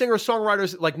 the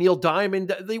singer-songwriters like Neil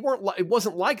Diamond, they weren't. It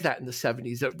wasn't like that in the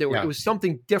 70s. It was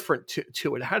something different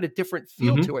to it. It had a different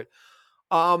feel to it.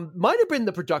 Might have been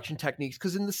the production techniques,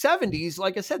 because in the 70s,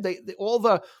 like I said, all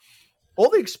the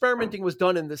experimenting was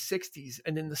done in the 60s,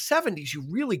 and in the 70s, you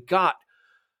really got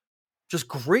just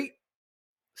great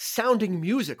sounding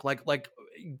music. Like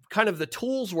kind of the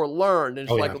tools were learned, and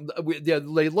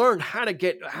they learned how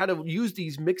to use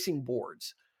these mixing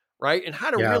boards, right, and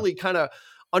how to really kind of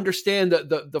understand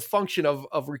the function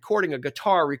of recording a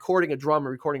guitar, recording a drum,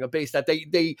 and recording a bass. That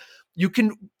you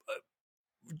can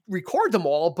record them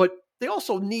all, but they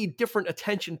also need different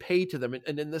attention paid to them.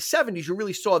 And in the 70s, you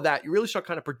really saw that. You really saw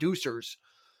kind of producers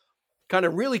kind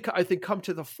of really, I think, come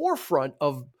to the forefront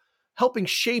of helping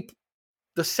shape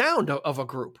the sound of a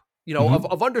group, you know,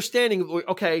 of understanding,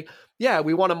 okay, yeah,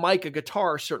 we want to mic a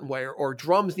guitar a certain way, or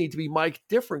drums need to be mic'd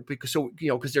different because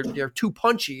they're too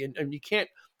punchy, and you can't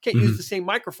use the same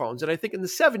microphones. And I think in the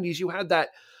 70s, you had that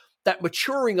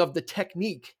maturing of the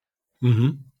technique,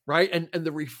 right? And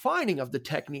the refining of the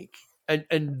technique.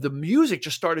 And the music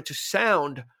just started to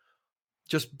sound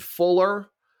just fuller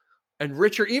and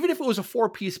richer. Even if it was a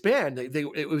 4-piece band,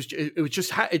 it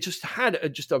just had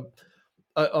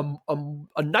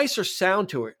a nicer sound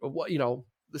to it. You know,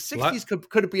 the 60s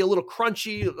could be a little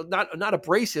crunchy, not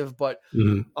abrasive, but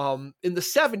in the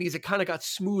 70s it kind of got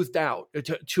smoothed out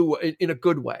to in a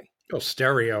good way. Well,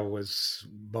 stereo was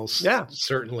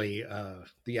certainly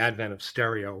the advent of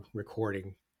stereo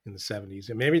recording in the 70s.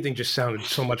 I mean, everything just sounded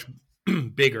so much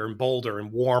bigger and bolder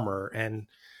and warmer, and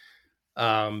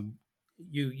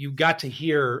you got to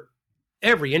hear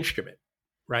every instrument,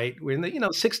 right? In the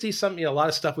 60s, something, a lot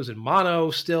of stuff was in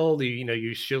mono still.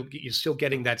 You're still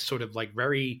getting that sort of like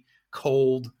very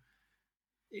cold,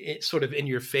 sort of in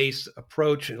your face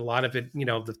approach, and a lot of it,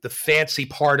 the fancy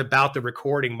part about the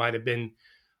recording might have been,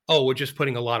 we're just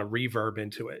putting a lot of reverb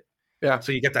into it. Yeah.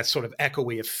 So you get that sort of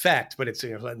echoey effect, but it's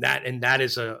that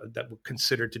is that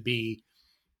considered to be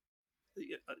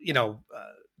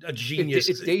a genius.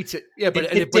 It dates it. Yeah,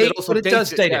 but it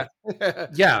does date it.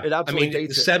 Yeah. It absolutely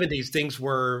dates the 70s, things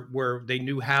were they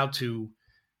knew how to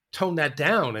tone that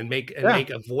down and make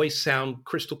a voice sound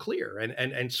crystal clear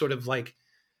and sort of like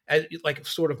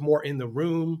sort of more in the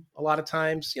room a lot of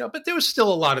times, but there was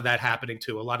still a lot of that happening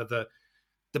too. A lot of the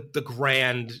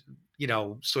grand,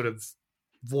 sort of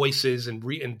voices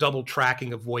and double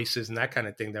tracking of voices and that kind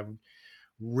of thing that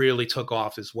really took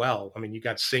off as well. I mean, you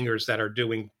got singers that are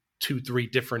doing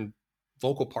 2-3 different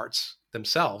vocal parts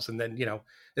themselves, and then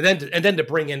and then to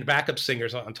bring in backup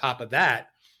singers on top of that,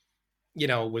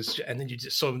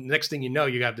 so next thing you know,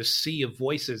 you got this sea of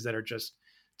voices that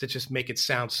just make it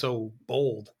sound so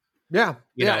bold.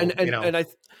 And I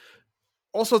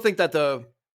also think that the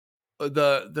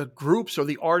groups or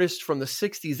the artists from the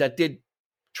 60s that did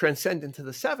transcend into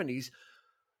the 70s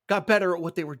got better at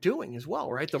what they were doing as well,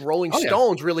 right? The Rolling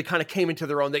Stones really kind of came into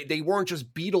their own. They weren't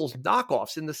just Beatles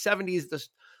knockoffs. In the 70s,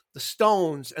 the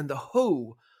Stones and the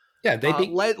Who,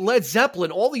 Led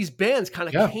Zeppelin, all these bands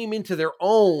kind of came into their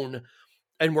own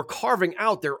and were carving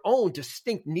out their own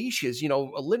distinct niches.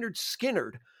 Lynyrd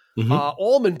Skynyrd,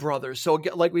 Allman Brothers. So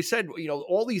like we said,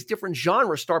 all these different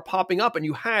genres start popping up, and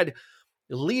you had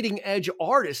leading edge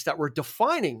artists that were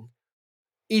defining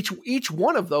each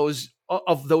one of those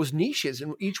niches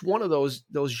and each one of those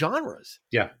genres.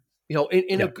 Yeah.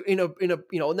 And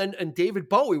David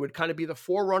Bowie would kind of be the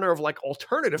forerunner of like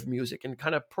alternative music and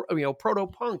kind of proto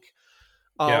punk.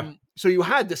 So you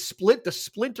had the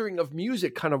splintering of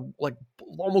music, kind of like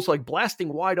almost like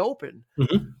blasting wide open.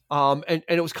 And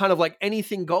it was kind of like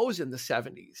anything goes in the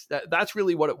 70s. That's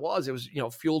really what it was. It was,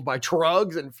 fueled by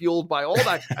drugs and fueled by all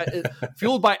that,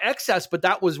 fueled by excess. But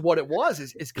that was what it was.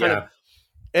 Is kind of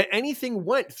anything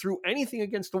went through anything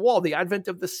against the wall. The advent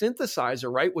of the synthesizer,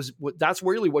 right, that's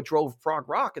really what drove prog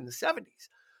rock in the 70s.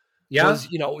 Yeah,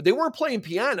 they weren't playing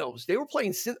pianos; they were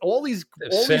playing all these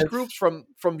groups from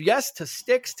Yes to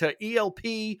Styx to ELP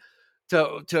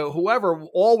to whoever,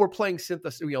 all were playing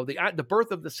synthesizer. The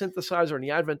birth of the synthesizer and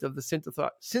the advent of the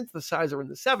synthesizer in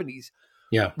the 70s,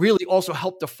 really also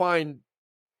helped define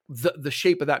the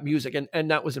shape of that music,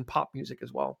 and that was in pop music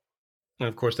as well. And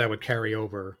of course, that would carry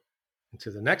over into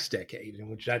the next decade, in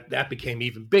which that became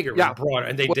even bigger and broader.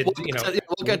 And we'll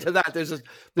get to that. There's a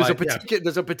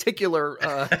particular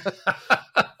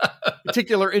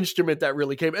particular instrument that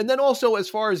really came. And then also, as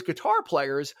far as guitar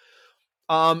players,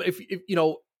 if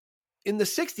in the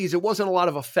 60s, it wasn't a lot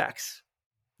of effects.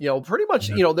 Pretty much,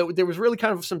 there was really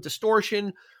kind of some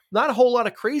distortion. not a whole lot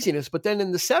of craziness. But then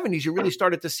in the 70s, you really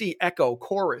started to see Echo,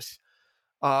 Chorus,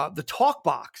 the Talk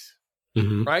Box,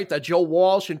 right? That Joe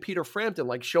Walsh and Peter Frampton,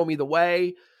 like Show Me the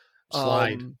Way.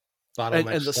 Slide. And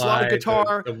the slide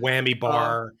guitar. The whammy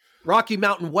bar. Rocky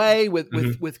Mountain Way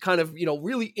with kind of,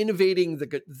 really innovating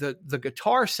the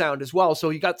guitar sound as well.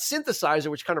 So you got synthesizer,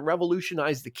 which kind of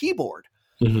revolutionized the keyboard.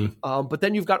 But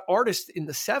then you've got artists in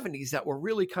the 70s that were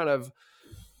really kind of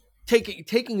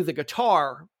taking the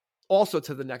guitar also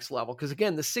to the next level. Because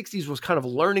again, the 60s was kind of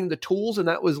learning the tools, and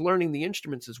that was learning the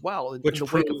instruments as well. In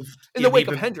the wake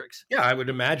of Hendrix. Yeah, I would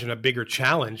imagine a bigger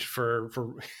challenge for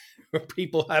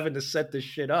people having to set this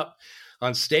shit up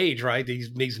on stage, right?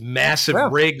 These massive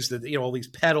rigs that, all these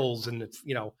pedals and,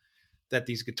 that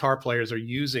these guitar players are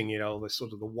using, the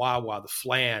sort of the wah-wah, the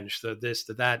flange, the this,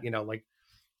 the that, like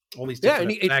all these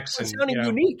different effects. And sounding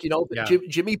unique,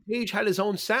 Jimmy Page had his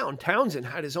own sound. Townsend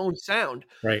had his own sound.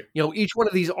 Right. Each one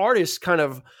of these artists kind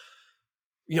of,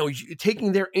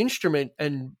 taking their instrument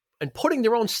and putting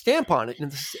their own stamp on it in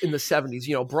the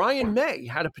 70s. Brian May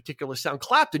had a particular sound.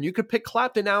 Clapton, you could pick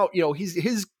Clapton out.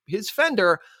 His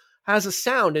Fender has a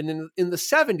sound, and in the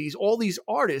 70s, all these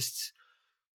artists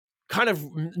kind of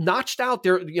notched out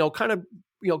their,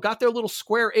 got their little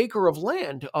square acre of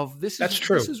land of this. That's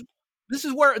true. This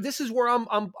is where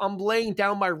I'm laying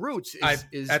down my roots.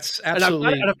 That's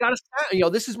absolutely. And I've got to,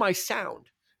 this is my sound.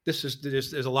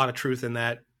 There's a lot of truth in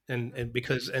that, and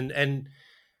because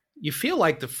you feel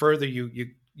like the further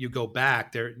you go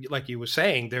back there, like you were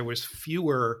saying, there was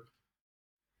fewer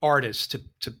artists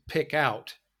to pick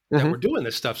out that were doing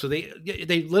this stuff. So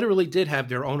they literally did have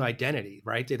their own identity,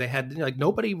 right? They had, like,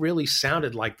 nobody really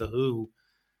sounded like the Who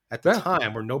at the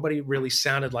time, or nobody really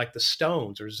sounded like the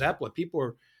Stones or Zeppelin.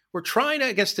 People were trying to,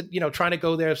 I guess, trying to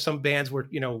go there. Some bands were,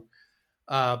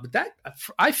 but that,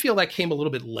 I feel that came a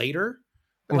little bit later,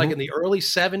 like in the early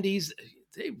 70s,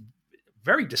 they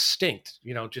very distinct,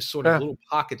 just sort of little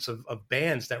pockets of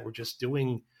bands that were just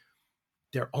doing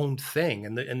their own thing.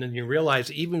 And then you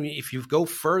realize, even if you go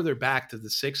further back to the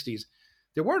 60s,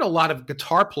 there weren't a lot of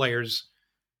guitar players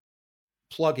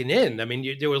plugging in. I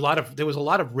mean, there was a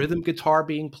lot of rhythm guitar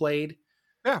being played.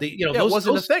 Yeah. It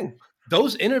wasn't a thing.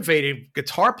 Those innovative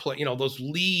guitar those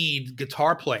lead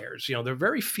guitar players, they're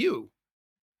very few.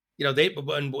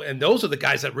 And those are the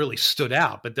guys that really stood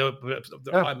out. But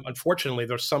unfortunately,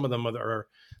 there's some of them that are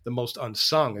the most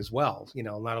unsung as well.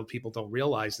 A lot of people don't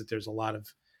realize that there's a lot of,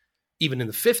 even in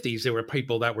the 50s, there were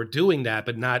people that were doing that,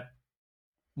 but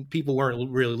people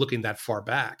weren't really looking that far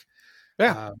back,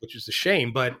 which is a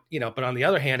shame. But, but on the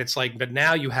other hand, it's like, but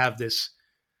now you have this.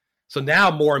 So now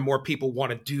more and more people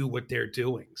want to do what they're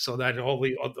doing. So that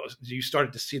you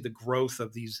started to see the growth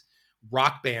of these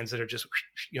rock bands that are just,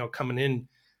 coming in.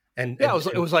 And it was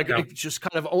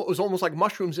almost like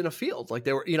mushrooms in a field. Like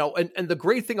they were, and the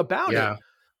great thing about it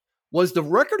was the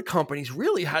record companies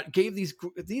really gave these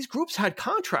groups had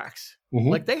contracts.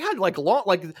 Like they had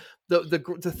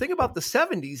the thing about the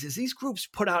 70s is these groups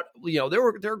put out, there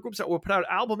were groups that would put out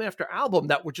album after album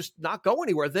that would just not go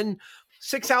anywhere. Then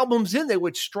 6 albums in, they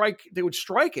would strike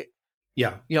it.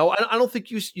 Yeah. I don't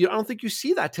think you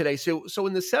see that today. So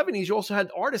in the 70s, you also had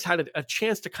artists had a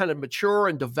chance to kind of mature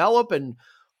and develop and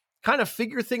kind of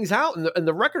figure things out. And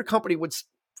the record company would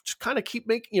just kind of keep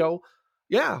making,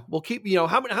 we'll keep,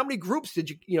 how many groups did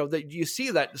that you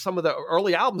see that some of the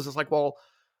early albums, it's like, well,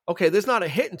 okay, there's not a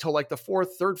hit until like the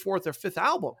third, fourth or fifth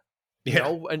album,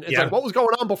 and it's like, what was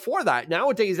going on before that?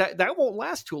 Nowadays that won't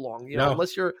last too long,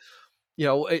 unless you're,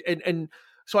 and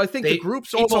so I think the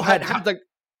groups also had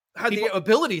the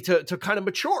ability to kind of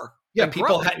mature. Yeah.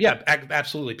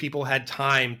 Absolutely. People had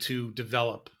time to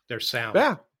develop their sound.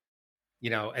 Yeah.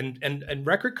 And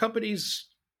record companies,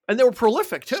 and they were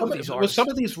prolific too. Some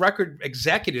of these record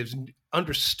executives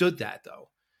understood that, though.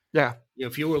 Yeah.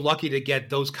 If you were lucky to get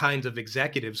those kinds of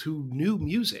executives who knew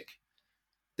music,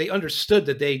 they understood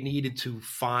that they needed to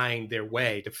find their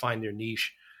way, to find their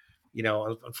niche.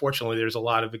 Unfortunately, there's a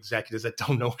lot of executives that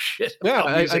don't know shit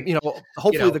about music.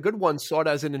 Hopefully the good ones saw it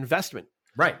as an investment.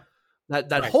 Right.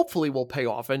 That hopefully will pay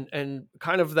off. And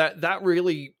kind of that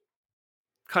really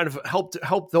kind of helped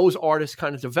those artists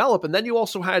kind of develop. And then you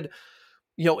also had,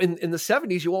 in the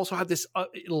 70s, you also had this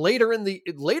later in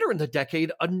the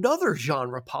decade, another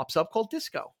genre pops up called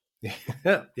disco,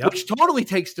 which totally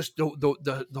takes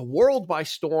the world by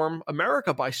storm,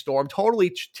 America by storm,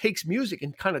 totally takes music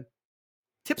and kind of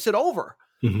tips it over.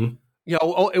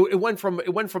 It went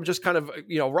from just kind of,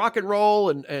 rock and roll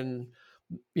and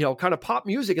kind of pop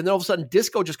music. And then all of a sudden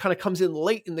disco just kind of comes in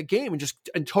late in the game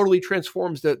and totally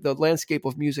transforms the landscape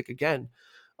of music again.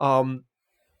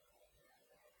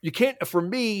 You can't, for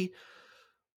me,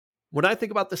 when I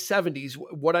think about the 70s,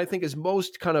 what I think is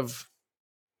most kind of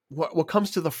what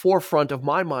comes to the forefront of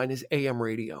my mind is AM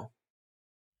radio.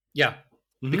 Yeah.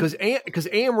 Mm-hmm. Because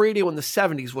AM radio in the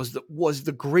 70s was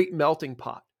the great melting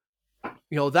pot.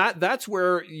 You know, that's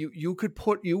where you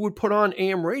would put on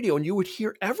AM radio and you would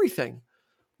hear everything.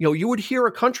 You know, you would hear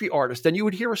a country artist, then you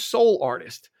would hear a soul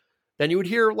artist, then you would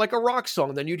hear like a rock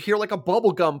song, then you'd hear like a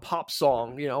bubblegum pop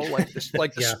song, you know, like this,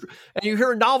 and you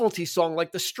hear a novelty song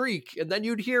like The Streak, and then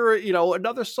you'd hear, you know,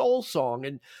 another soul song.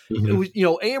 And it was, you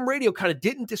know, AM radio kind of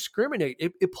didn't discriminate.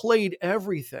 It played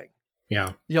everything.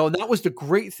 Yeah. You know, and that was the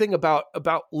great thing about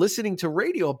listening to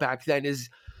radio back then is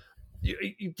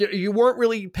you weren't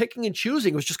really picking and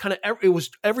choosing. It was just kind of, it was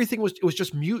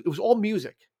just mute. It was all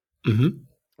music. Mm-hmm.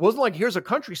 It wasn't like, here's a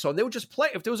country song. They would just play.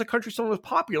 If there was a country song that was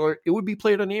popular, it would be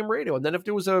played on AM radio. And then if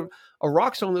there was a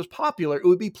rock song that was popular, it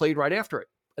would be played right after it.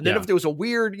 And then if there was a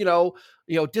weird, you know,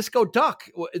 disco duck,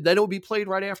 then it would be played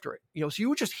right after it. You know, so you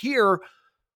would just hear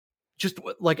just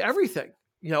like everything,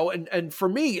 you know, and for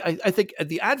me, I think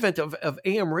the advent of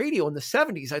AM radio in the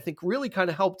 70s, I think really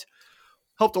kind of helped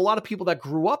a lot of people that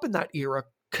grew up in that era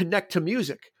connect to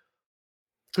music.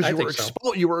 Because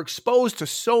you were exposed to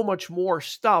so much more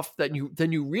stuff than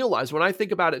you realize. When I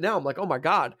think about it now, I'm like, oh my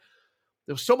God,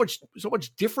 there was so much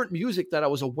different music that I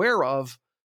was aware of.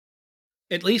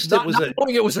 At least not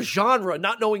knowing it was a genre,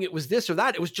 not knowing it was this or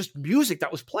that. It was just music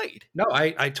that was played. No,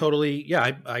 I totally,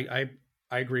 I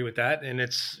agree with that. And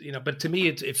it's, you know, but to me,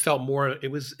 it felt more,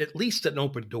 it was at least an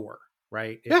open door,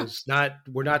 right? It was not,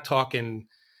 we're not talking,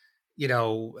 you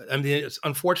know, I mean,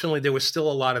 unfortunately, there was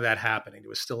still a lot of that happening. There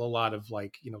was still a lot of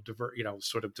like, you know,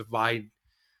 sort of divide.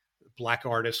 Black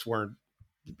artists weren't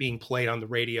being played on the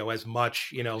radio as much,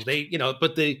 you know,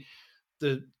 but I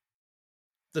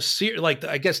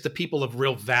guess the people of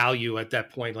real value at that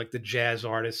point, like the jazz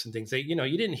artists and things, you know,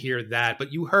 you didn't hear that,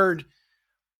 but you heard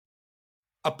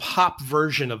a pop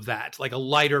version of that, like a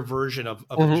lighter version of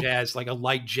jazz, like a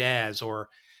light jazz, or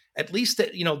at least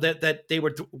that, you know, that they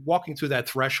were walking through that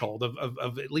threshold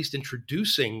of at least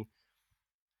introducing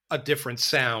a different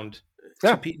sound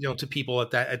to people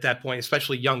at that point,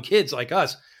 especially young kids like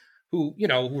us who, you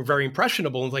know, were very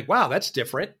impressionable and like, wow, that's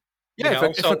different. Yeah.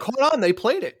 If it caught on, they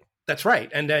played it. That's right.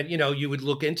 And then, you know, you would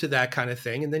look into that kind of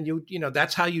thing, and then you know,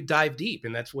 that's how you dive deep,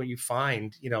 and that's where you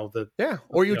find, you know,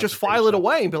 or you just file it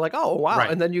away and be like, oh, wow. Right.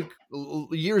 And then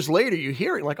years later, you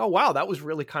hear it like, oh, wow, that was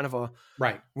really kind of a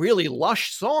really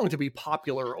lush song to be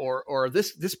popular, or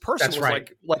this person was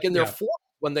like in their 40s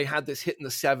when they had this hit in the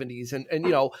 70s. And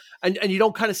you know, and you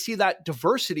don't kind of see that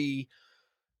diversity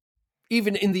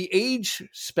even in the age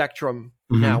spectrum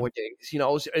nowadays, you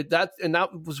know, that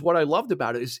was what I loved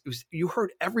about it is you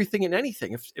heard everything and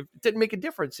anything. If it didn't make a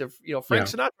difference, if, you know, Frank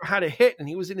Sinatra had a hit and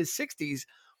he was in his 60s,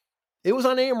 it was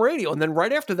on AM radio. And then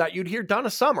right after that, you'd hear Donna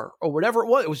Summer or whatever it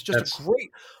was. It was just a great,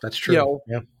 that's true. You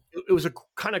know, it was a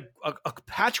kind of a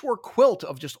patchwork quilt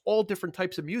of just all different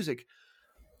types of music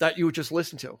that you would just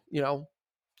listen to, you know.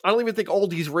 I don't even think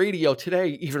oldies radio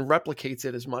today even replicates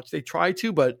it as much. They try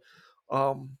to, but,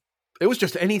 it was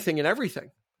just anything and everything.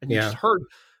 And you just heard,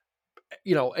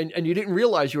 you know, and you didn't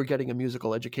realize you were getting a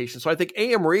musical education. So I think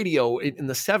AM radio in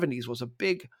the 70s was a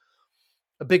big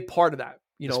part of that,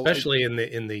 you know, especially in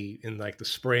like the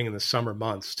spring and the summer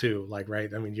months too. Like,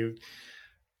 right. I mean,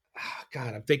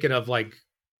 God, I'm thinking of like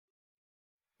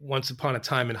Once Upon a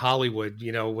Time in Hollywood,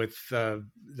 you know, with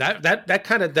that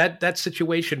kind of that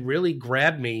situation really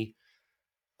grabbed me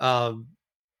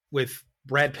with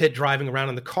Brad Pitt driving around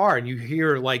in the car, and you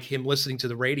hear like him listening to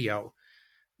the radio,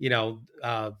 you know,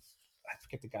 I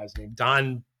forget the guy's name,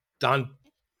 Don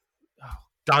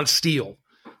Steele,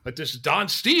 but this is Don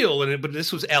Steele. But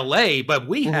this was LA, but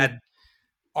we had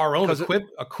our own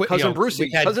Cousin Brucey.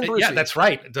 Yeah, that's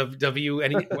right.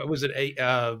 What was it?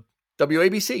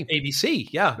 WABC. ABC.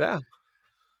 Yeah.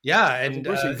 Yeah. And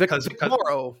Vic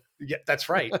Morrow. Yeah, that's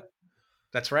right.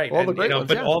 That's right. All the great ones,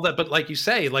 but like you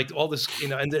say, like all this, you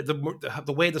know, and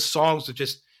the way the songs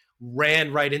just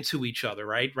ran right into each other.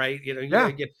 Right. You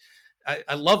know,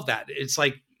 I love that. It's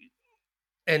like,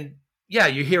 and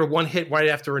you hear one hit right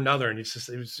after another, and it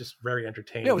was just very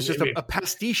entertaining. Yeah, it was just a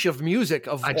pastiche of music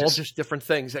of all just different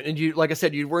things. And you, like I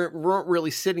said, you weren't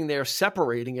really sitting there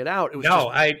separating it out. It was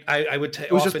I would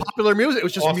it was just popular music. It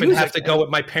was just often music. Have to go with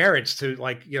my parents to,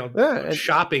 like, you know,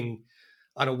 shopping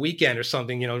on a weekend or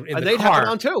something, you know, in the car. Have it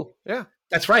on too. Yeah,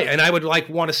 that's right. And I would like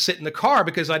want to sit in the car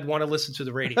because I'd want to listen to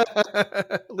the radio. I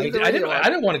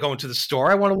didn't want to go into the store.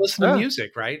 I want to listen to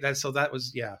music. Right. That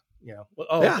was, you know,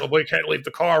 well, we can't leave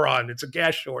the car on. It's a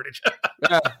gas shortage.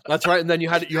 Yeah, that's right. And then you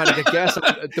had to get gas.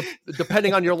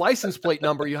 Depending on your license plate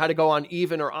number, you had to go on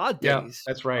even or odd days. Yeah,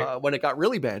 that's right. When it got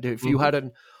really bad, if you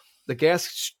had the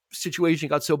gas situation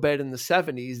got so bad in the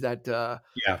 70s that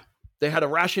they had to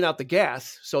ration out the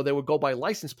gas, so they would go by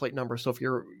license plate number. So if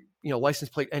your license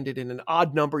plate ended in an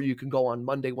odd number, you can go on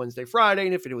Monday, Wednesday, Friday,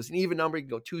 and if it was an even number, you can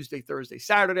go Tuesday, Thursday,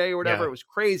 Saturday, or whatever. Yeah. It was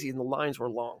crazy, and the lines were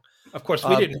long. Of course,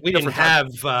 we didn't have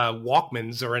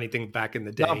Walkmans or anything back in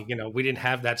the day. No. We didn't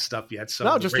have that stuff yet. So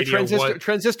no, just a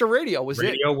transistor radio was it.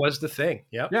 Radio was the thing.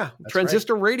 Yep. Yeah,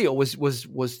 transistor radio was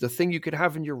the thing you could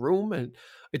have in your room, and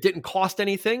it didn't cost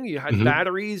anything. You had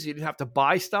batteries. You didn't have to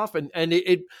buy stuff, and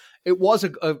it was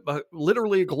a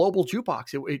literally a global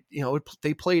jukebox.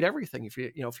 They played everything. If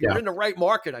you're in the right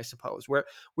market, I suppose. Where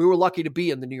we were lucky to be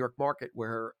in the New York market,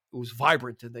 where it was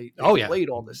vibrant and they played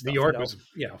all this stuff. New York was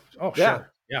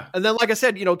sure. Yeah. And then, like I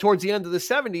said, towards the end of the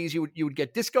 70s, you would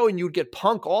get disco and you would get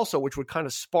punk also, which would kind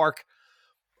of spark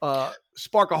a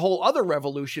whole other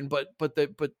revolution. But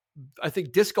I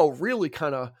think disco really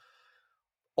kind of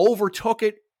overtook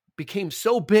it, became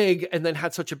so big, and then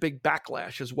had such a big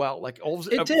backlash as well. Like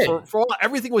it did.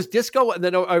 Everything was disco, and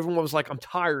then everyone was like, "I'm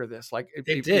tired of this." Like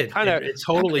it did.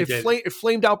 It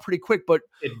flamed out pretty quick, but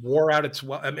it wore out its.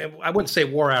 I mean, I wouldn't say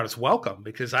wore out its welcome,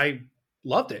 because I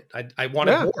loved it. I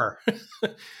wanted more,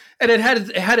 and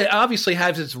it obviously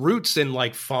has its roots in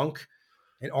like funk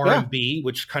and R&B,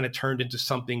 which kind of turned into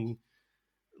something.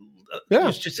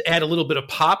 Just add a little bit of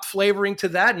pop flavoring to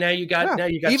that. Now you got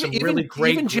some really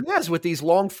great even jazz with these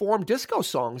long form disco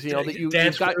songs. That you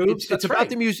dance got. It's about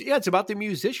the music. Yeah, it's about the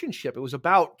musicianship. It was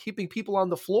about keeping people on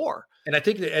the floor. And I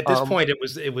think that at this point it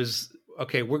was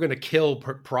okay. We're going to kill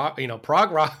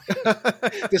prog rock.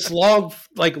 This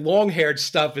long haired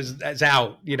stuff is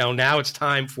out. Now it's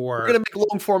time for. We're going to make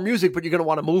long form music, but you're going to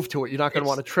want to move to it. You're not going to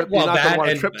want to trip. You're not going to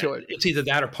want to trip to it. It's either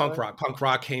that or punk rock. Punk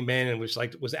rock came in and was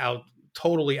out.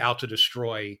 Totally out to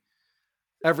destroy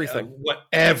everything.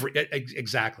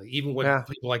 Exactly. Even what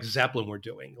people like Zeppelin were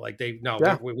doing. Like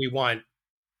we want,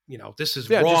 this is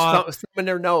raw. Just thumbing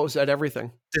their nose at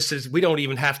everything. We don't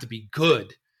even have to be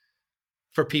good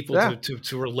for people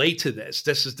to relate to this.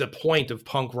 This is the point of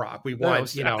punk rock. We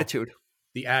want, attitude.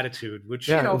 The attitude, which,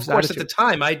 of course, at the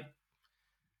time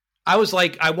I was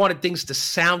like, I wanted things to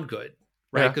sound good,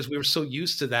 right? Because we were so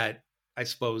used to that. I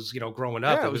suppose, growing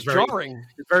up, it was jarring,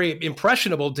 very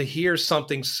impressionable to hear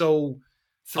something so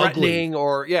threatening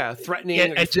ugly. Threatening.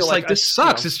 And just like this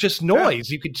sucks. It's just noise.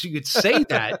 You could say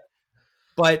that,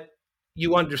 but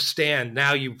you understand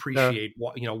now. You appreciate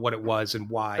what it was and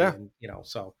why, and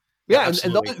so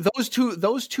and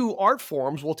those two art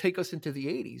forms will take us into the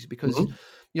 80s because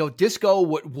disco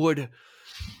would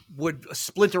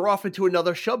splinter off into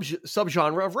another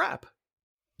subgenre of rap.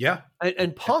 Yeah,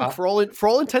 and punk for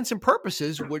all intents and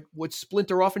purposes would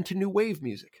splinter off into new wave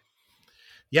music.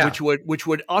 Yeah, which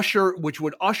would usher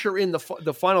in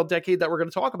the final decade that we're going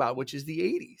to talk about, which is the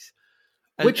 80s.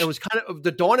 And it was kind of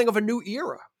the dawning of a new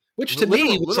era. Which to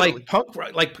me was like punk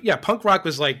rock. Punk rock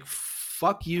was like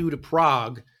fuck you to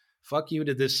prog, fuck you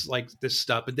to this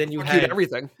stuff. But then you had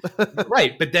everything,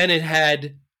 right? But then it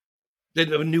had. The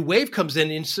new wave comes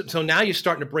in, and so now you're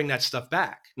starting to bring that stuff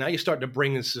back. Now you're starting to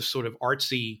bring this sort of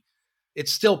artsy.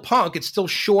 It's still punk. It's still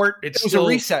short. It was a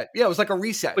reset. Yeah, it was like a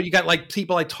reset. But you got like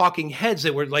people like Talking Heads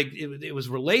that were like it was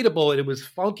relatable and it was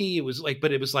funky. It was like,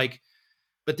 but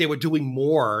they were doing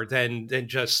more than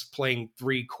just playing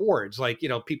three chords. Like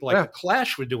people like the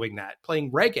Clash were doing that,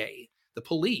 playing reggae. The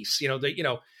Police,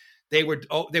 they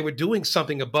were doing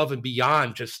something above and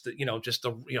beyond just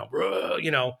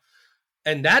the.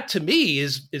 And that to me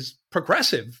is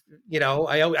progressive.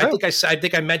 I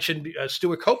think I mentioned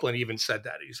Stuart Copeland even said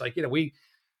that. He's like, we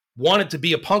wanted to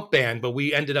be a punk band, but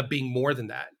we ended up being more than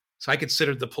that. So I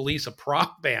considered the Police a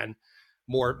prog band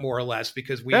more or less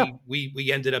because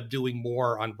we ended up doing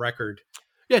more on record.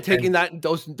 Yeah, taking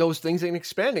those things and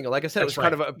expanding it. Like I said, it was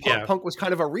kind of punk was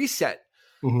kind of a reset,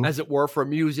 as it were, for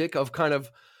music of kind of.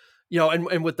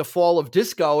 And with the fall of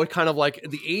disco, it kind of like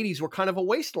the 80s were kind of a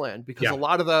wasteland because a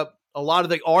lot of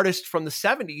the artists from the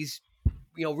 70s,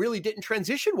 really didn't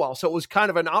transition well. So it was kind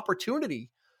of an opportunity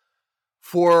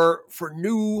for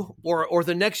new or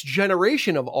the next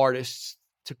generation of artists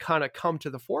to kind of come to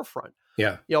the forefront.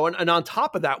 Yeah. And on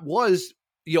top of that was,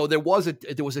 there was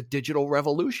a digital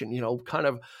revolution,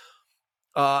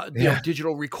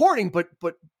 digital recording,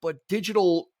 but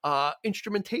digital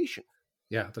instrumentation.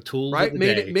 Yeah, the tools right of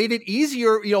the day. made it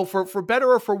easier, for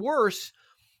better or for worse.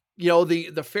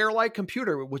 The Fairlight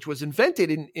computer, which was invented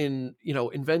in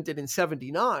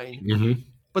 79,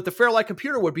 but the Fairlight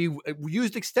computer would be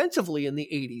used extensively in the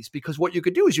 80s because what you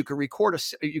could do is you could record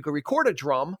a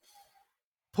drum,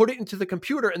 put it into the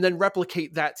computer, and then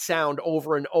replicate that sound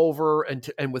over and over,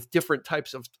 and with different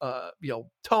types of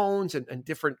tones and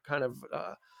different kind of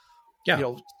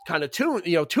kind of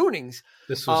tunings.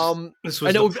 This was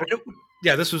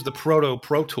this was the proto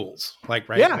Pro Tools, like,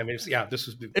 right? Yeah, I mean, this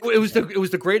was it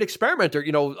was the Great Experimenter.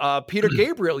 Peter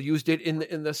Gabriel used it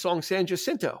in the song San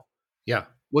Jacinto. Yeah,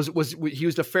 he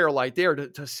used a Fairlight there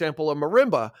to sample a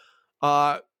marimba.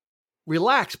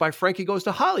 Relax by Frankie Goes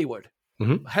to Hollywood.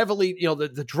 Mm-hmm. Heavily,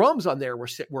 the drums on there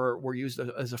were used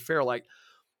as a Fairlight.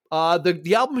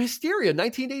 The album Hysteria,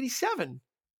 1987.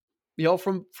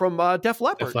 From Def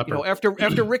Leppard.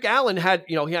 After Rick Allen had,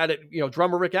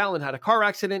 drummer Rick Allen had a car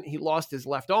accident. He lost his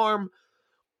left arm.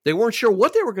 They weren't sure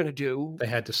what they were going to do. They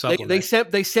had to supplement. They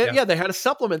had to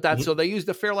supplement that. Mm-hmm. So they used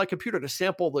the Fairlight computer to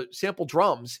sample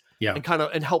drums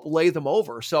and help lay them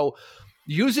over. So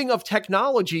using of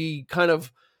technology kind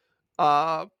of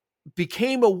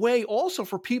became a way also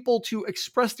for people to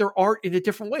express their art in a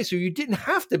different way. So you didn't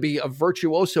have to be a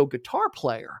virtuoso guitar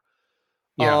player.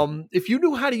 Yeah. If you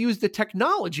knew how to use the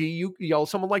technology,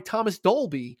 someone like Thomas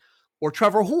Dolby or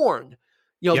Trevor Horn,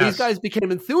 these guys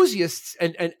became enthusiasts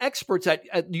and experts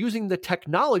at using the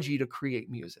technology to create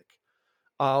music.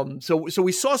 So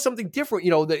we saw something different.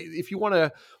 If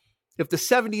the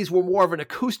 70s were more of an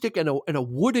acoustic and a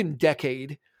wooden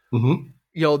decade, mm-hmm.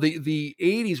 The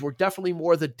 80s were definitely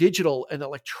more the digital and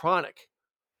electronic.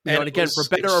 And again, for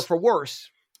better or for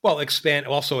worse. Well, expanding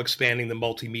the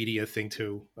multimedia thing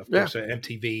too. Of course,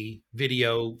 MTV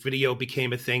video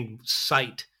became a thing.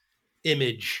 Sight,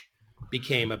 image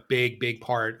became a big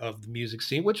part of the music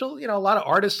scene. Which a lot of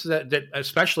artists that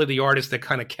especially the artists that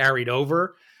kind of carried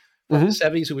over from the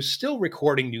 70s, who was still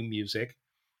recording new music.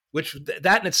 Which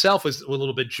that in itself was a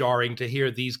little bit jarring to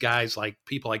hear these guys, like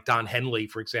people like Don Henley,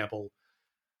 for example,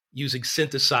 using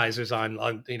synthesizers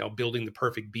on Building the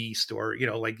Perfect Beast, or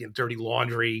like Dirty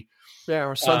Laundry. Yeah,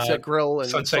 or Sunset Grill and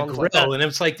Sunset Grill, like and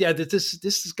it's like,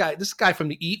 this guy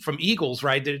from Eagles,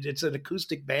 right? It's an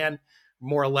acoustic band,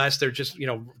 more or less. They're just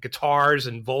guitars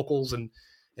and vocals, and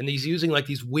he's using like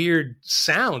these weird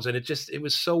sounds, and it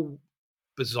was so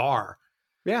bizarre.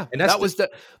 Yeah, and that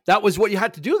was what you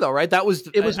had to do, though, right? It was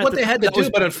what they had to do,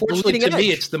 but unfortunately, to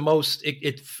me, it's the most.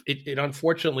 It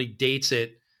unfortunately dates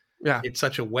it. Yeah, in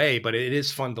such a way, but it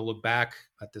is fun to look back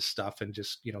at this stuff and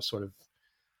just sort of.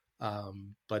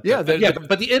 But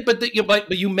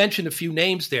you mentioned a few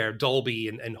names there, Dolby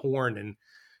and Horn,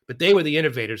 but they were the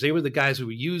innovators. They were the guys who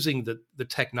were using the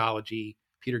technology.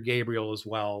 Peter Gabriel as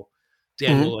well,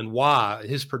 Daniel Lanois,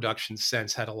 his production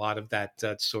sense had a lot of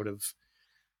that sort of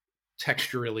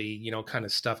texturally, kind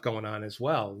of stuff going on as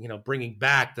well. Bringing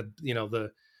back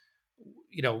the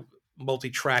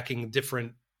multi-tracking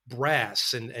different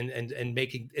brass and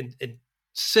making and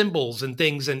cymbals and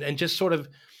things and just sort of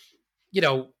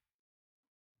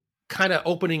kind of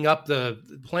opening up the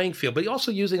playing field, but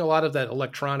also using a lot of that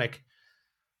electronic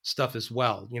stuff as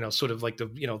well, sort of like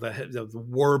the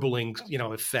warbling,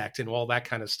 effect and all that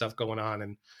kind of stuff going on.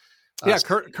 And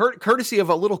courtesy of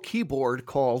a little keyboard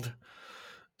called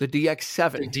the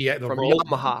DX7 from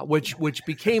Yamaha, which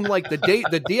became like the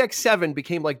DX7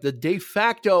 became like the de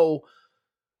facto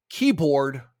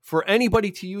keyboard for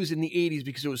anybody to use in the 80s,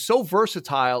 because it was so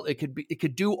versatile. It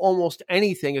could do almost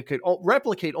anything. It could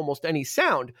replicate almost any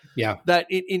sound. Yeah. That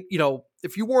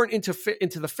if you weren't into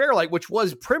the Fairlight, which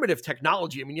was primitive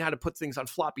technology, I mean, you had to put things on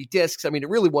floppy disks. I mean, it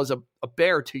really was a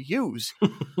bear to use.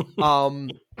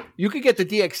 You could get the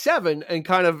DX7 and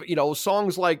kind of,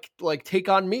 songs like Take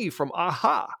on Me from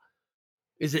Aha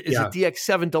is a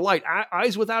DX7 delight.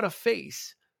 Eyes Without a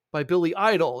Face by Billy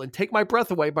Idol and Take My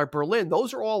Breath Away by Berlin.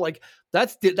 Those are all like,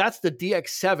 that's the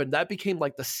DX7. That became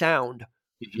like the sound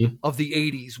of the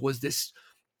 80s, was this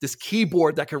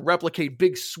keyboard that could replicate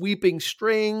big sweeping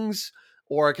strings,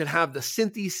 or it could have the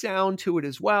synthy sound to it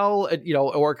as well. And,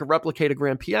 or it could replicate a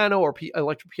grand piano or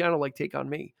electric piano like Take on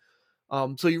Me.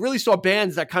 So you really saw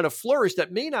bands that kind of flourished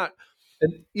that may not,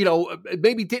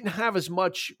 maybe didn't have as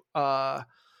much,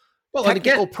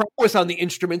 technical prowess on the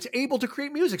instruments, able to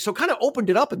create music. So kind of opened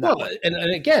it up in that way. And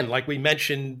again, like we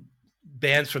mentioned,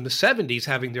 bands from the 70s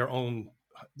having their own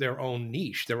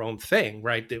niche, their own thing,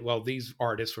 right? These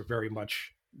artists were very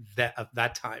much that of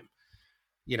that time.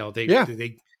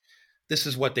 This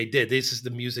is what they did. This is the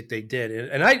music they did.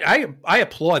 And I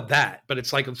applaud that. But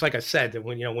it's like I said, that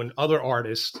when other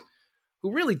artists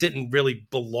who really didn't really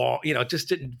belong, just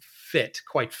didn't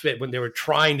quite fit when they were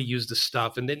trying to use the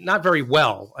stuff, and not very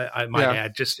well, I might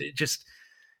add. They just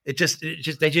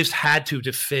had to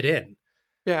fit in.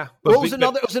 Yeah. Well, it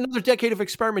was another decade of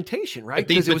experimentation, right?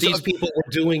 These people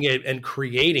were doing it and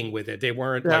creating with it. They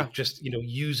weren't like just,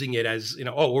 using it as, the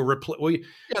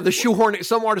shoehorning.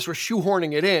 Some artists were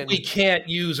shoehorning it in. We can't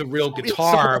use a real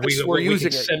guitar. We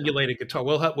can simulate a guitar.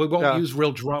 We won't use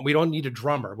real drum. We don't need a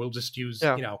drummer. We'll just use,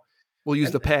 We'll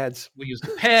use the pads. We use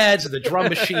the pads and the drum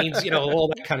machines, all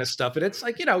that kind of stuff. And it's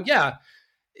like, yeah.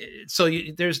 So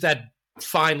there's that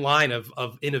fine line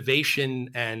of innovation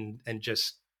and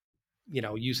just,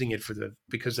 using it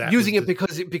because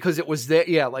it was there.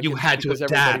 Yeah. Like you had to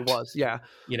adapt. Everybody was. Yeah.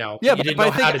 Yeah. You didn't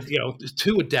know how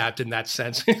to adapt in that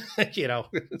sense,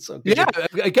 So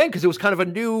again, because it was kind of a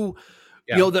new,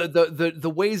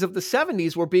 the ways of the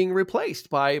 70s were being replaced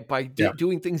by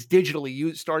doing things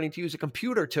digitally, starting to use a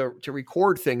computer to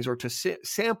record things or to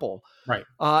sample, right,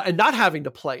 and not having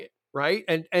to play it, right,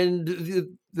 and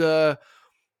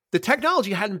the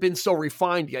technology hadn't been so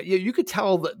refined yet. You could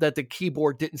tell that the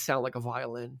keyboard didn't sound like a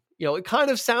violin. It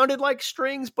kind of sounded like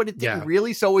strings, but it didn't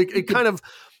really. So it kind of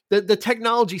the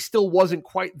technology still wasn't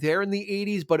quite there in the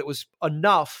 80s, but it was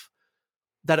enough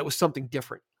that it was something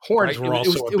different. Horns were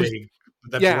also big.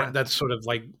 That's sort of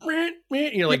like,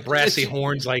 like brassy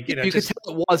horns. Like you could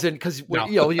tell it wasn't because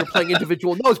you're playing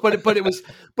individual notes, but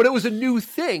it was a new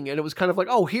thing, and it was kind of like,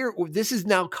 oh, this is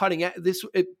now cutting edge.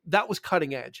 That was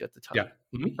cutting edge at the time,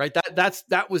 right?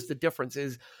 That was the difference.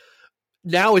 Is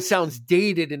now it sounds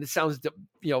dated and it sounds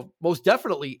most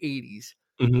definitely 80s,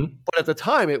 but at the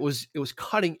time it was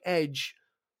cutting edge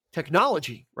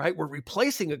technology, right? We're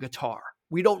replacing a guitar.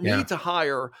 We don't need to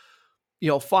hire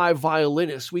 5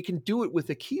 violinists. We can do it with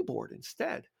a keyboard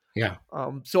instead. Yeah.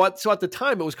 So at the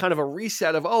time, it was kind of a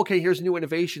reset of, okay, here's new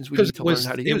innovations. We need to learn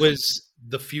how to use it. It was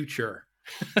the future.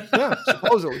 Yeah,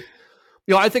 supposedly.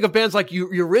 I think of bands like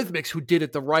Eurythmics who did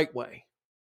it the right way.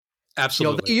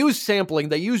 Absolutely. They used sampling,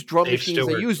 they used drum machines,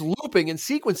 they used looping and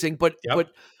sequencing, but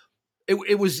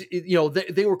it was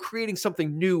they were creating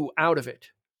something new out of it.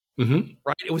 Mm-hmm.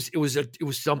 Right? It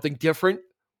was something different.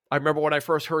 I remember when I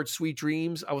first heard Sweet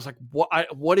Dreams, I was like,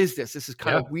 what is this? This is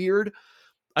kind of weird.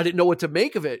 I didn't know what to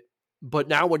make of it. But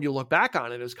now when you look back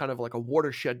on it, it was kind of like a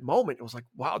watershed moment. It was like,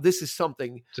 wow, this is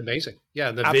something. It's amazing.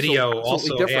 Yeah. The video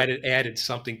also added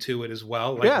something to it as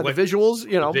well. Like the visuals,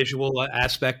 the visual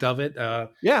aspect of it.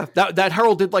 That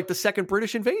heralded like the second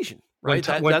British invasion, right?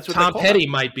 That's what Tom Petty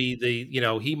might be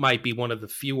he might be one of the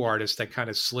few artists that kind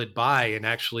of slid by and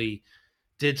actually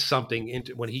did something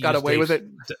when he got away with it.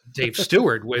 Dave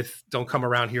Stewart with "Don't Come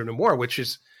Around Here No More," which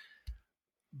is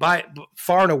by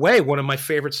far and away one of my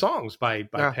favorite songs by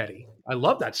Petty. I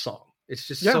love that song. It's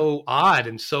just so odd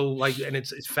and so and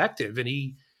it's effective. And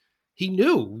he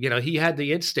knew, he had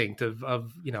the instinct of Well,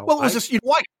 it was just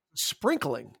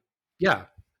sprinkling. Yeah.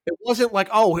 It wasn't like,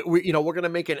 we're going to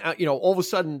make an, all of a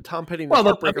sudden Tom Petty. Well,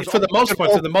 for the most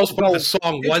part, the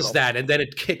song was that, and then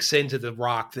it kicks into the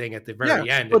rock thing at the very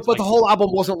end. But the whole album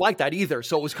wasn't like that either.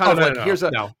 So it was kind of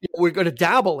we're going to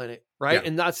dabble in it, right,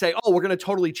 and not say, we're going to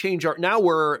totally change our. Now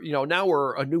we're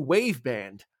a new wave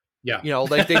band. Yeah,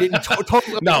 they didn't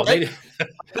totally. No, they didn't.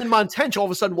 Ben Montench all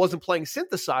of a sudden wasn't playing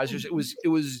synthesizers. It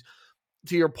was.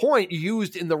 To your point,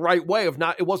 used in the right way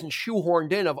it wasn't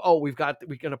shoehorned in of, we're going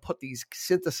to put these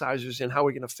synthesizers in, how are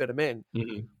we going to fit them in?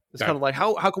 Mm-hmm. It's kind of like,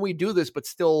 how can we do this, but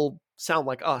still sound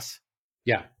like us?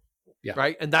 Yeah. Yeah.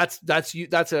 Right. And that's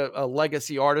a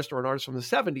legacy artist or an artist from the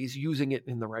 70s using it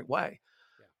in the right way.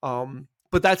 Yeah.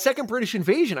 But that second British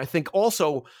invasion, I think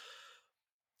also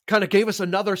kind of gave us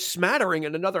another smattering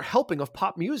and another helping of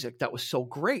pop music that was so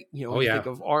great. Think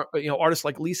of artists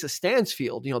like Lisa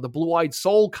Stansfield, the Blue-Eyed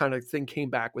Soul kind of thing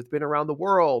came back with Been Around the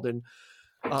World and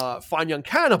Fine Young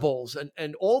Cannibals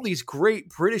and all these great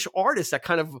British artists that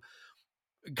kind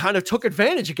of took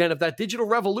advantage again of that digital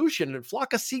revolution and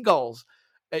Flock of Seagulls.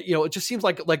 It just seems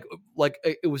like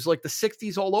it was like the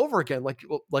 60s all over again.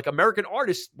 Like American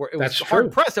artists were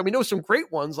hard pressed. And we know some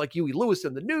great ones like Huey Lewis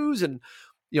and the News and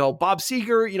Bob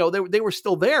Seger, they were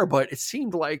still there, but it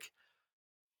seemed like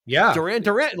Duran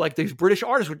Duran, like these British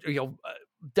artists would,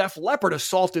 Def Leppard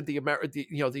assaulted the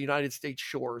United States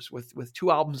shores with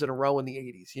 2 albums in a row in the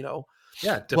 80s,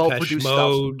 Depeche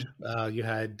Mode. You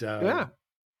had the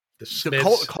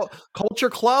Smiths. Culture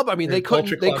Club. I mean, they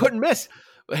couldn't miss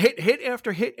hit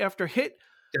after hit after hit.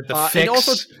 The Fix, and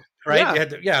also, right?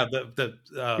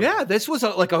 This was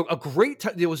a great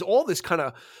time. There was all this kind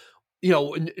of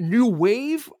new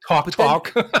wave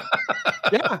talk.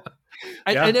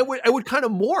 And it would kind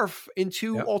of morph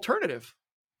into alternative,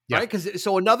 right? Because in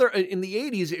the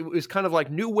 80s, it was kind of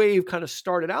like new wave kind of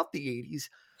started out the 80s,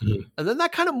 and then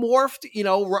that kind of morphed.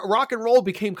 Rock and roll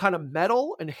became kind of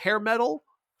metal and hair metal.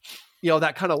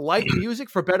 That kind of light music,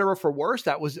 for better or for worse.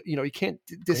 That was you can't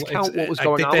discount what was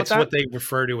going on. I think that's with what they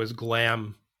refer to as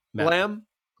glam metal.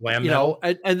 Glam metal.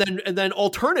 And then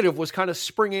alternative was kind of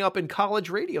springing up in college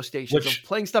radio stations of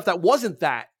playing stuff that wasn't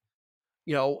that.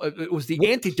 It was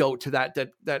the antidote to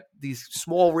that these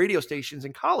small radio stations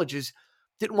in colleges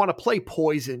didn't want to play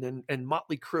Poison and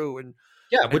Motley Crue and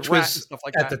which Rat was and stuff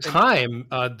like at that. the time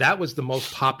that was the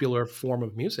most popular form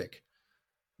of music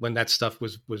when that stuff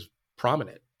was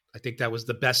prominent. I think that was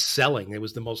the best selling. It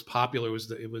was the most popular.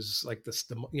 It was like this,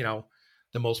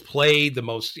 the most played, the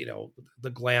most, the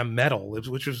glam metal,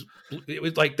 which was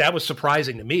like, that was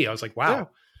surprising to me. I was like, wow. Yeah.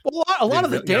 Well, a lot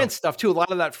of the dance stuff too. A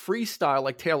lot of that freestyle,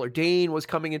 like Taylor Dane was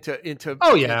coming into into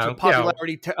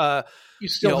popularity. You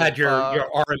still had your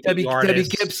R&B Debbie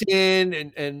Gibson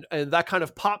and that kind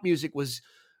of pop music was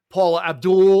Paula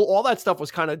Abdul. All that stuff was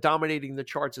kind of dominating the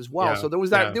charts as well. So there was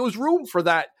there was room for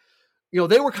that.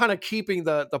 They were kind of keeping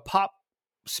the pop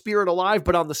spirit alive,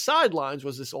 but on the sidelines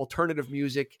was this alternative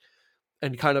music.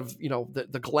 And kind of,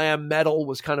 the glam metal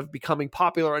was kind of becoming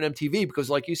popular on MTV because,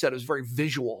 like you said, it was very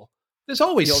visual. There's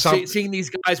always seeing these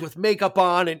guys with makeup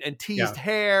on and teased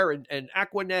hair and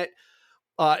Aquanet.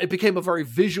 It became a very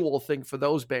visual thing for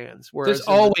those bands. Whereas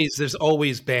there's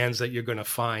always bands that you're going to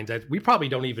find that we probably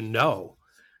don't even know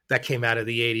that came out of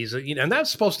the 80s. And that's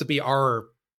supposed to be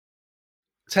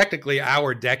technically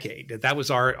our decade. That was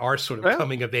our sort of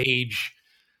coming of age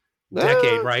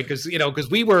decade, right? Because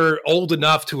we were old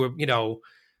enough to,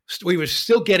 we were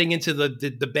still getting into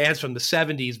the bands from the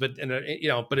 70s, but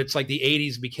but it's like the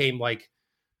 80s became like,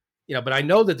 but I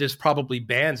know that there's probably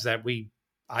bands that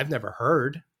I've never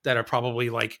heard that are probably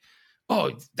like,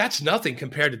 oh, that's nothing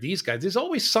compared to these guys. There's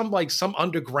always some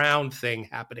underground thing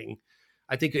happening.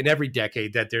 I think in every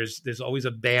decade that there's always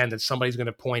a band that somebody's going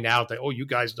to point out that, oh, you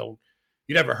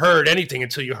never heard anything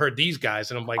until you heard these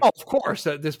guys. And I'm like, oh, of course,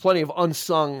 there's plenty of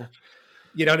unsung.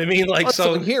 You know what I mean? Like,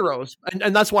 so heroes.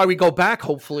 And that's why we go back,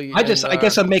 hopefully. I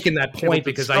guess I'm making that point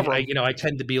because I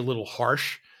tend to be a little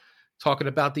harsh talking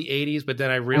about the 80s, but then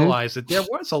I realized that there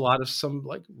was a lot of some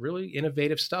like really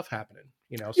innovative stuff happening,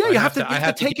 So you have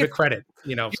to take give it credit,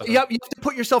 You have to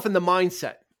put yourself in the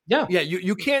mindset. Yeah. Yeah.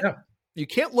 You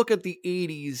can't look at the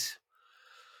 80s.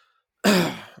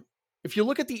 If you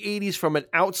look at the 80s from an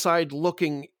outside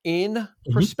looking in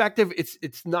perspective,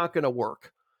 it's not going to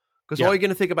work. Because all you're going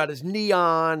to think about is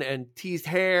neon and teased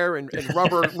hair and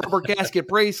rubber gasket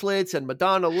bracelets and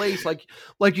Madonna lace. Like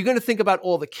you're going to think about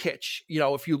all the kitsch,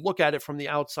 if you look at it from the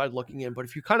outside looking in. But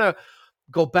if you kind of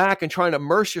go back and try and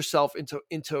immerse yourself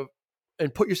into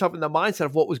and put yourself in the mindset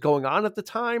of what was going on at the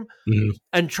time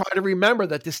and try to remember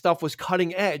that this stuff was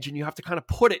cutting edge, and you have to kind of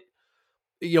put it,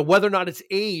 whether or not it's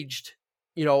aged,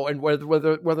 and whether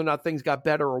or not things got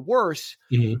better or worse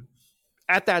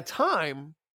at that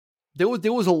time. There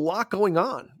was a lot going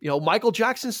on. Michael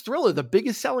Jackson's Thriller, the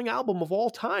biggest selling album of all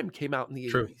time, came out in the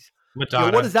 80s.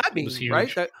 Madonna, what does that mean,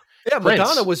 right?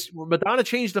 Madonna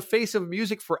changed the face of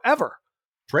music forever.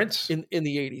 Prince in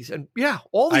the 80s, and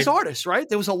all these artists, right?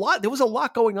 There was a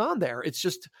lot going on there. It's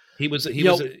just he was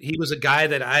a guy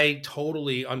that I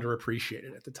totally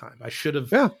underappreciated at the time. I should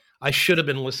have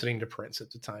been listening to Prince at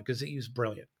the time because he was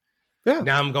brilliant. Yeah.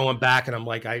 Now I'm going back and I'm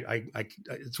like, I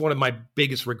it's one of my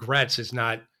biggest regrets is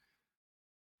not.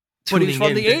 But he's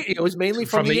from the 80s. It was mainly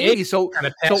from the 80s. So kind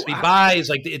of passed me by. It's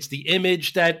like it's the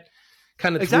image that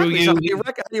kind of threw you. So how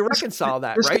do you reconcile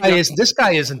that? This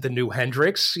guy isn't the new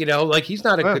Hendrix. Like he's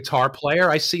not a guitar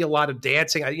player. I see a lot of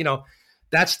dancing.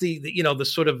 That's the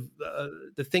sort of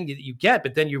the thing that you get.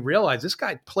 But then you realize this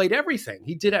guy played everything.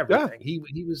 He did everything.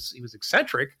 He was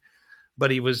eccentric,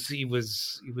 but he was.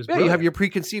 Yeah, you have your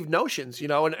preconceived notions,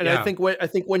 and I think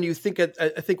when you think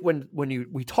when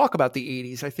we talk about the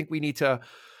 80s, I think we need to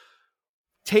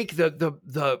take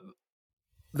the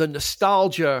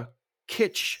nostalgia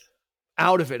kitsch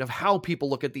out of it, of how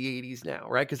people look at the 80s now,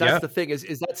 right? Because that's the thing is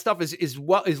that stuff is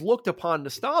looked upon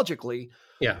nostalgically,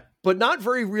 but not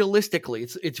very realistically.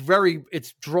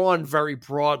 It's drawn very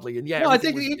broadly, and I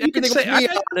think you could say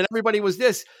and everybody was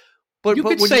this. But you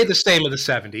could say the same of the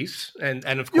 70s,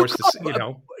 and of course,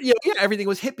 everything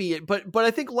was hippie, but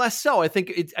I think less so. I think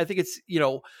it's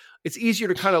it's easier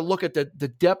to kind of look at the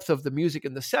depth of the music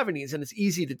in the 70s, and it's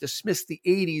easy to dismiss the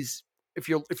 80s if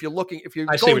you're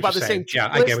going by the same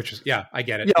checklist. I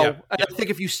get it. I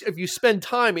think if you spend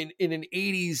time in an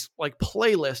 80s like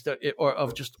playlist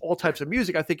of just all types of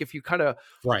music, I think if you kind of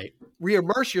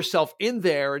re-immerse yourself in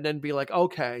there and then be like,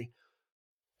 okay,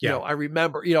 I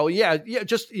remember, the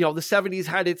 70s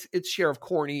had its share of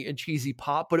corny and cheesy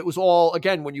pop, but it was all,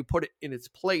 again, when you put it in its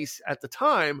place at the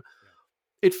time,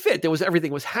 it fit.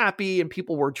 Everything was happy, and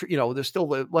people were, there's still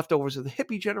the leftovers of the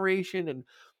hippie generation, and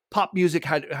pop music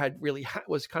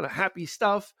was kind of happy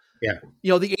stuff. Yeah.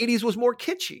 The 80s was more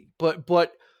kitschy,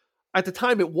 but at the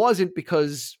time it wasn't,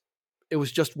 because it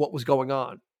was just what was going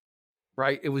on.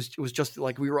 Right. It was just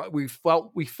like we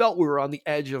felt we were on the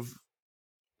edge of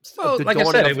Well, the like I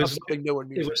dawning said, of something new in it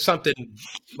music. was something,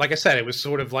 like I said, it was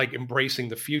sort of like embracing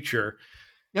the future.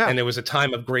 Yeah. And there was a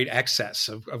time of great excess,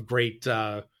 of great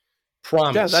Yeah,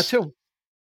 promise. that too.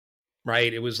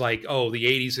 Right. It was like, oh, the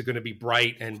 80s are going to be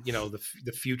bright, and, you know,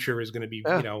 the future is going to be,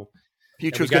 Yeah. you know,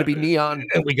 Future is going to be neon.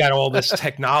 and we got all this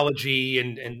technology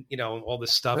and, you know, all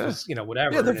this stuff Yeah. is, you know,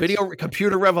 whatever. Yeah, the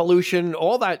computer revolution,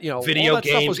 all that, you know, Video all that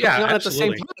games, stuff was going on absolutely. at the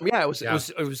same time.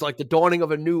 Yeah, it was like the dawning of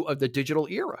the digital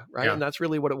era, right? Yeah. And that's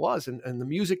really what it was. And the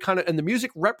music the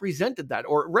music represented that,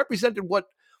 or it represented what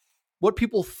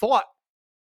people thought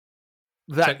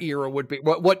that era would be,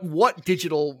 what the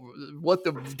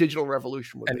digital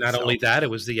revolution would and be. not only that,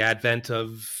 it was the advent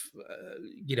of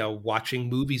you know, watching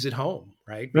movies at home,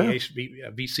 right? Yeah.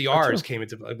 VCRs came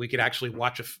into, we could actually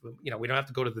watch you know, we don't have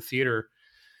to go to the theater.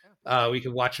 We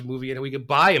could watch a movie, and we could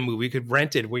buy a movie, we could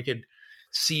rent it,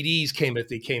 CDs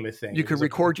became a thing. You could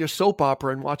record your soap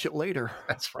opera and watch it later.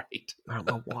 That's right. I don't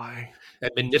know why.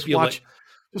 And Just watch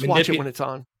it when it's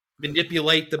on.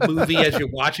 Manipulate the movie as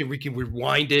you're watching. We can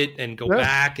rewind it and go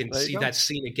back and see that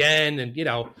scene again, and, you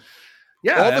know,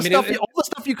 all the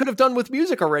stuff you could have done with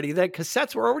music already. That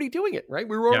cassettes were already doing it, right?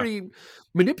 We were already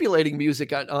manipulating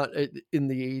music in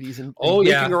the 80s and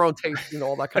making our own taste and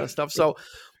all that kind of stuff. So,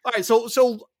 all right,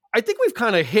 so I think we've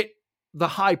kind of hit the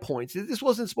high points. This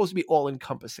wasn't supposed to be all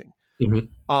encompassing. Mm-hmm.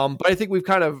 But I think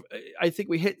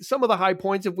we hit some of the high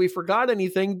points. If we forgot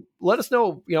anything, let us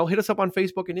know. You know, hit us up on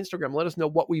Facebook and Instagram. Let us know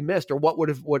what we missed or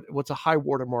what's a high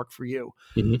watermark for you.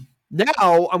 Mm-hmm.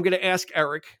 Now I'm going to ask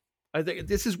Eric. I think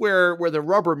this is where the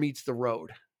rubber meets the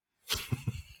road.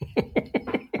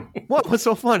 What's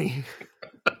so funny?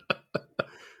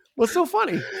 What's so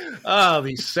funny? Oh,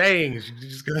 these sayings.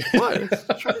 What?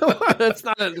 It's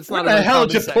not. What the hell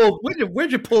did you pull?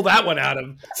 Where'd you pull that one out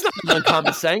of? It's not an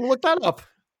uncommon saying. Look that up.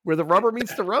 Where the rubber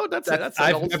meets the road. That's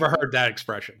I've never heard that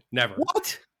expression. Never.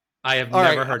 What? I have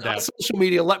never heard that. On social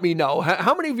media, let me know.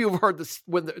 How many of you have heard this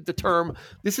when the term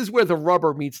 "this is where the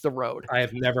rubber meets the road"? I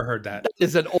have never heard that. That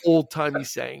is an old timey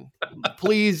saying.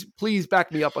 Please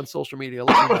back me up on social media.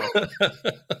 Let me know.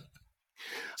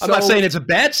 I'm not saying it's a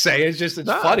bad saying. It's just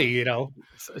funny, you know.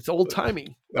 It's old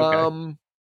timey. Okay.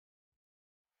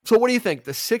 So what do you think?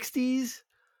 The 60s,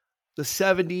 the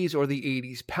 70s, or the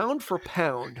 80s? Pound for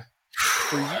pound,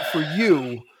 for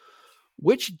you,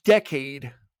 which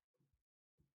decade?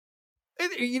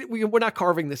 We're not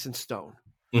carving this in stone,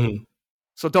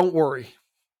 so don't worry.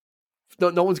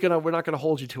 We're not gonna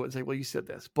hold you to it and say, "Well, you said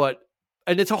this,"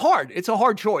 and it's a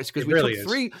hard choice because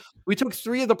we took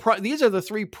three of these are the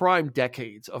three prime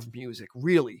decades of music,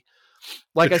 really.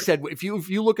 Like I said, if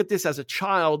you look at this as a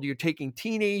child, you're taking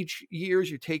teenage years,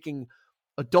 you're taking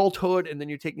adulthood, and then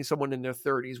you're taking someone in their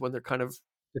 30s when they're kind of,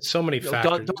 it's so many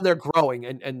factors. Done, they're growing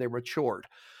and they're matured.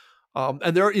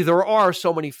 And there are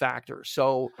so many factors.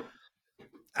 So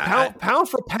pound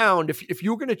for pound, if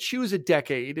you were going to choose a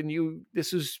decade and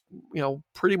this is, you know,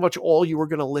 pretty much all you were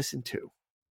going to listen to.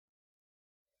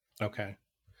 Okay.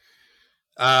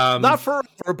 Not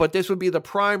forever, but this would be the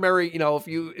primary, you know,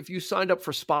 if you signed up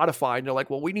for Spotify and you're like,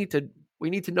 well, we need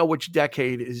to know which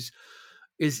decade is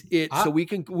it, so we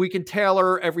can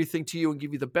tailor everything to you and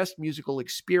give you the best musical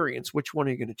experience. Which one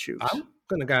are you going to choose? I'm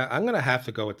going to have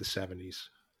to go with the 70s,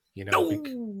 you know,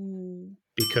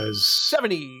 because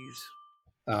 70s.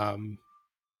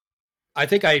 I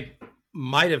think I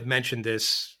might have mentioned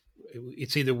this.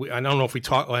 It's either, I don't know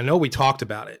if I know we talked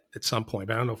about it at some point,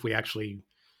 but I don't know if we actually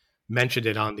mentioned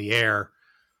it on the air.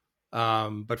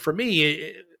 But for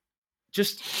me,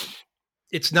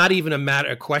 it's not even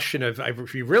a question of,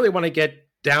 if you really want to get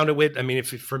down to it. I mean,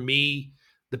 for me,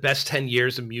 the best 10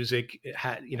 years of music,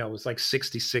 it was like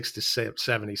 66 to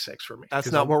 76 for me.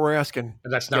 That's not what we're asking.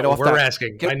 That's not what we're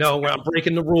asking. I know I'm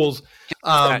breaking the rules.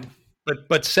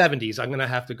 But 70s, I'm going to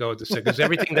have to go with the 60s, because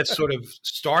everything that sort of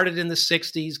started in the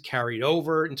 60s carried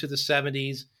over into the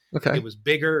 70s. Okay. It was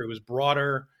bigger. It was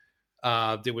broader.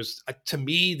 There was, to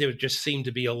me, there just seemed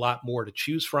to be a lot more to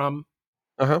choose from.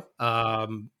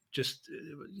 Just,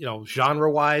 you know,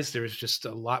 genre wise, there's just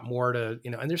a lot more to,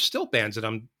 you know, and there's still bands that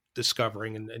I'm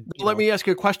discovering. And let me ask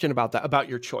you a question about that, about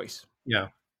your choice. Yeah.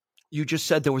 You just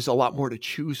said there was a lot more to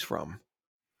choose from.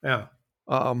 Yeah.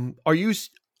 Are you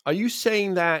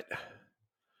saying that?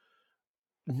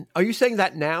 Are you saying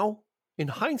that now in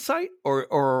hindsight,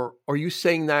 or are you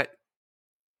saying that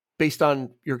based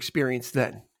on your experience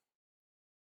then?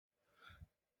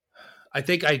 I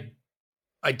think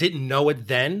I didn't know it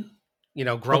then. You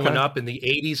know, growing up in the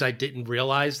 80s, I didn't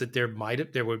realize that there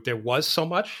was so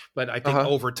much. But I think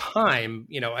over time,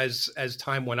 you know, as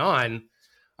time went on,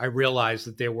 I realized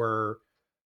that there were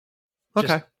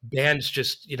Okay. bands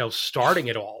just, starting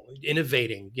it all,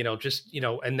 innovating,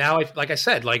 and now like I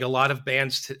said, like a lot of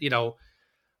bands,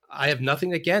 I have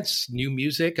nothing against new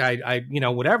music. I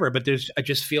whatever, but I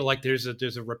just feel like there's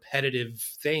a repetitive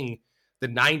thing. The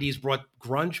 90s brought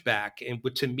grunge back, and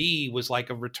what to me was like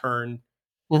a return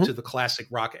to the classic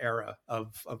rock era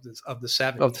of the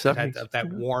 70s, Of the 70s. of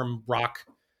that warm rock,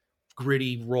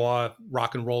 gritty, raw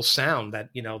rock and roll sound that,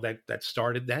 that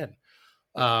started then.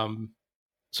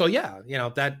 So yeah,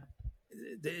 that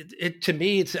it to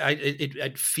me,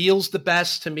 it feels the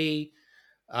best to me.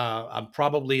 I'm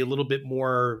probably a little bit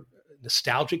more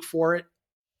nostalgic for it.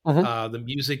 The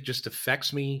music just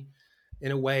affects me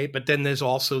in a way, but then there's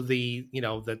also the,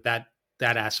 that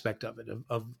aspect of it,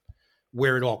 of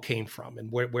where it all came from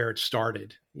and where it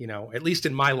started, at least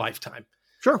in my lifetime.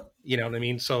 Sure. You know what I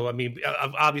mean? So, I mean,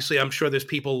 obviously I'm sure there's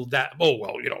people that,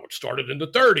 it started in the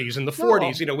 30s and the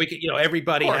 40s, we could,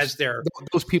 everybody has their,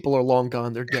 those people are long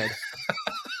gone. They're dead.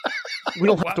 We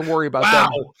don't have to worry about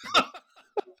them.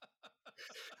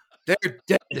 They're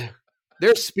dead.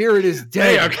 Their spirit is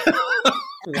dead.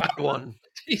 That one.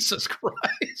 Jesus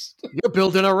Christ. You're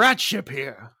building a rat ship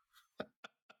here.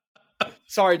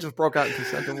 Sorry, I just broke out into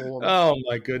sentiment. Oh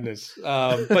my goodness.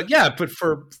 But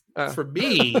for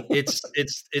me, it's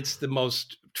the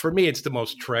most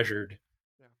treasured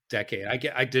decade.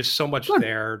 There's so much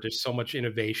there. There's so much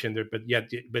innovation there, but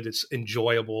it's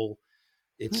enjoyable.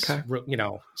 It's,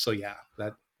 so yeah,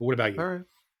 what about you? All right.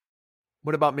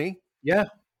 What about me? Yeah.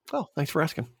 Oh, thanks for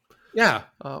asking. Yeah.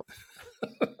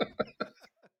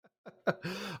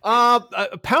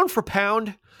 Pound for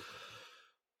pound,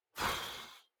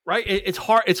 right? It's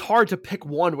hard to pick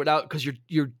one without, because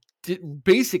you're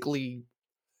basically,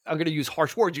 I'm going to use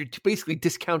harsh words, you're basically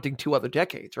discounting two other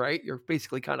decades, right? You're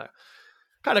basically kind of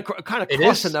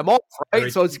crossing them off,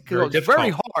 right? So it's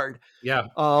very hard. Yeah.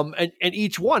 And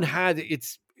each one had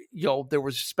its, there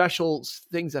was special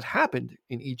things that happened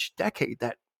in each decade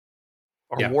that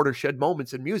are watershed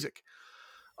moments in music.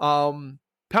 Pound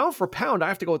for pound, I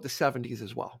have to go with the 70s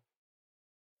as well.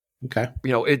 Okay.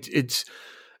 It's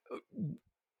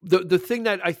the thing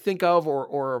that I think of,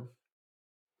 or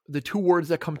the two words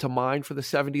that come to mind for the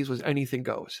 70s was anything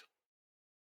goes.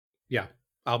 Yeah.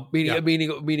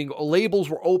 Meaning labels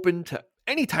were open to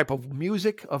any type of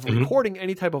music, of recording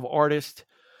any type of artist.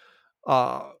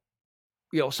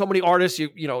 So many artists, you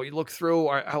look through,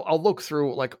 I'll look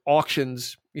through like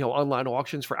auctions, online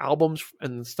auctions for albums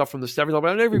and stuff from the 70s.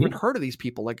 I've never even heard of these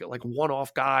people, like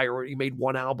one-off guy, or he made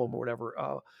one album or whatever.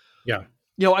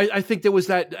 I think there was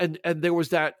that, and there was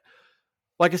that,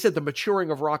 like I said, the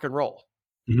maturing of rock and roll.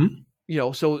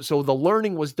 So the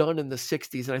learning was done in the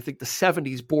 60s, and I think the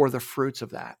 70s bore the fruits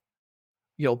of that.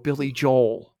 Billy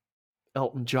Joel,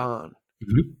 Elton John,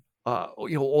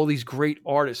 all these great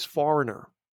artists, Foreigner,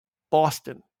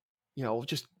 Boston,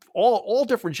 just all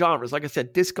different genres. Like I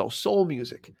said, disco, soul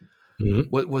music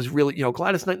was really,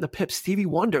 Gladys Knight and the Pips, Stevie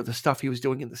Wonder, the stuff he was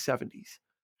doing in the 70s.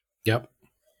 Yep.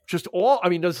 Just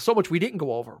there's so much we didn't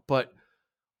go over, but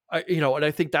and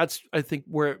I think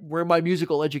where my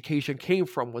musical education came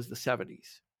from was the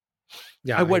 70s.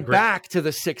 Yeah. I went back to the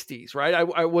 60s, right?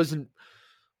 I wasn't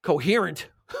coherent.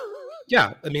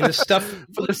 Yeah, I mean, the stuff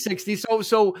for the 60s.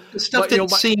 So the stuff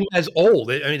didn't seem as old.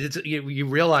 I mean, you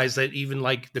realize that even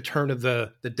like the turn of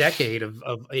the decade of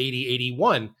 80,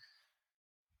 81,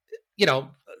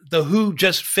 the Who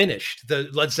just finished. The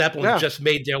Led Zeppelin just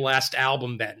made their last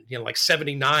album then. Like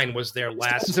 79 was their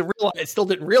last. I still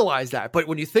didn't realize that. But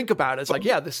when you think about it, it's like,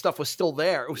 this stuff was still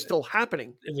there. It was still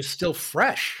happening. It was still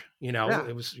fresh.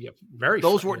 It was very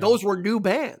those fresh, those were new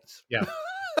bands. Yeah.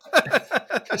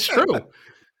 It's true.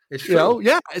 It's true.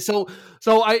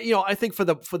 So I think for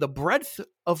the breadth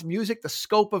of music, the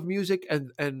scope of music,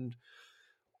 and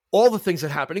all the things that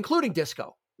happened, including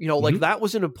disco, like that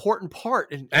was an important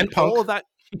part, and punk. All of that,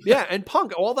 and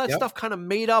punk, all that stuff kind of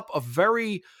made up a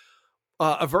very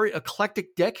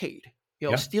eclectic decade.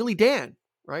 Steely Dan,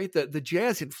 right? The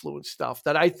jazz influence stuff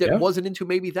that I wasn't into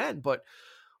maybe then, but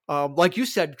like you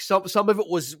said, some of it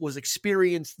was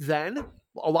experienced then.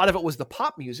 A lot of it was the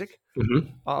pop music.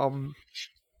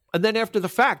 And then after the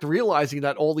fact, realizing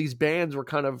that all these bands were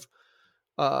kind of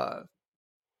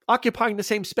occupying the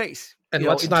same space, and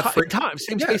let's not forget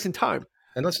space and time.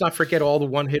 And let's not forget all the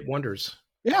one-hit wonders.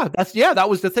 Yeah, that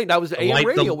was the thing. That was AM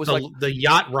radio was like the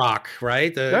yacht rock,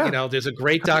 right? There's a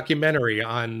great documentary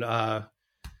on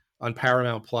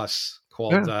Paramount Plus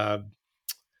called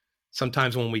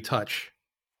 "Sometimes When We Touch,"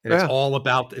 and it's all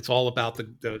about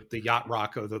the yacht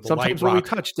rock or the Sometimes light rock. When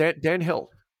We Touch, Dan Hill.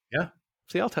 Yeah.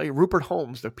 See, I'll tell you, Rupert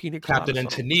Holmes, the Pina Colada Captain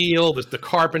and song. Tennille, the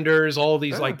Carpenters, all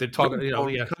these like they're talking. You know,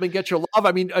 Come and Get Your Love.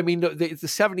 I mean, the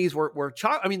 70s were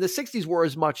I mean, the 60s were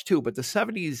as much too, but the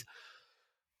 70s,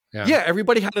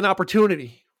 everybody had an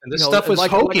opportunity. And this stuff was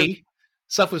hokey.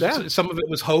 Stuff was some of it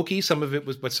was hokey, some of it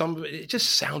was, but some of it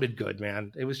just sounded good,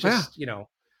 man. It was just you know.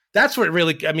 That's what it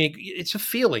really. I mean, it's a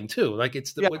feeling too. Like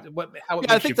it's the how it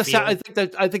makes you feel.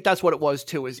 I think that's what it was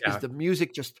too. Is the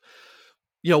music just,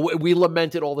 you know, we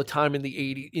lamented all the time in the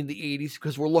 80s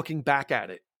because we're looking back at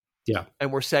it. Yeah,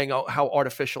 and we're saying how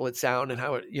artificial it sounds and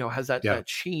how it, you know, has that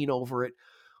sheen over it.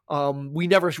 We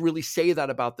never really say that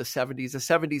about the 70s. The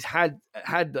 70s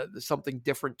had something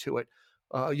different to it.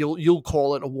 You'll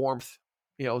call it a warmth.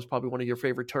 You know, it's probably one of your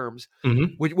favorite terms,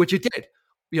 which it did.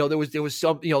 You know, there was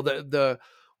some. You know, the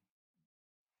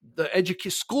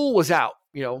school was out,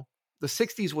 you know, the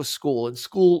 60s was school and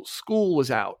school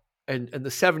was out and the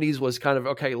 70s was kind of,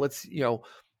 okay, let's, you know,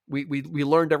 we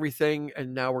learned everything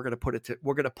and now we're going to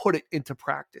put it into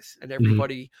practice. And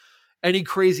everybody, any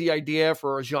crazy idea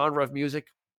for a genre of music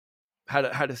had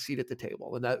a seat at the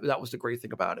table. And that was the great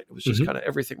thing about it. It was just kind of,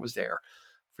 everything was there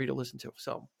for you to listen to.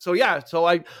 So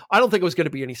I don't think it was going to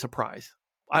be any surprise.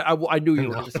 I knew you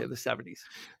were going to say the 70s.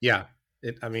 Yeah.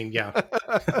 And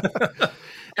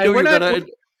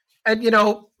you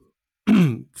know,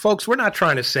 folks, we're not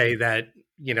trying to say that,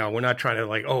 you know, we're not trying to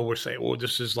like, we're saying,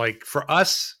 this is like for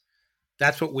us,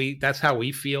 that's how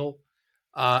we feel.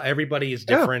 Everybody is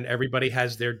different. Yeah. Everybody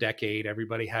has their decade.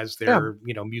 Everybody has their,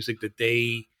 you know, music that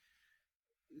they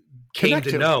came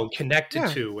to know, connected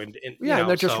to. And you know,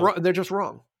 they're just wrong. They're just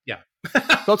wrong. Yeah.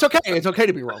 So it's okay. It's okay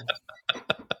to be wrong.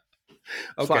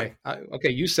 Okay. Okay.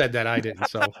 You said that, I didn't.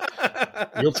 So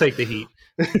you'll take the heat.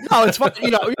 No, it's fun.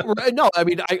 You know, no, I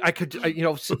mean, I could, you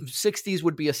know, 60s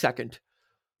would be a second,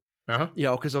 you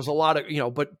know, cause there's a lot of, you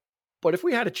know, but if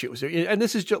we had to choose, and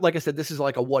this is just, like I said, this is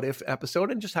like a what if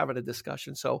episode and just having a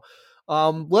discussion. So,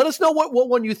 let us know what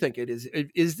one you think it is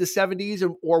the 70s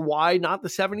or why not the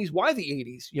 70s? Why the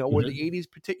 80s? You know, were the 80s,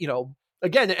 you know,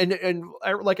 again, and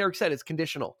like Eric said, it's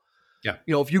conditional. Yeah.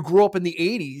 You know, if you grew up in the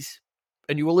 80s,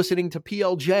 and you were listening to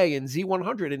PLJ and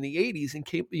Z100 in the 80s and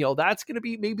came, you know, that's going to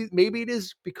be maybe it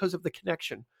is because of the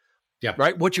connection. Yeah.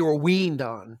 Right. What you were weaned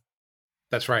on.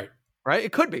 That's right. Right.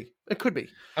 It could be.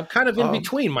 I'm kind of in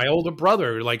between. My older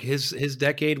brother, like his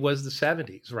decade was the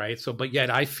 70s. Right. So, but yet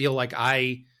I feel like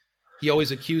he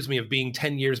always accused me of being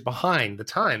 10 years behind the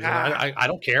time. I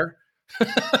don't care.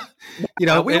 You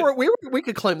know, we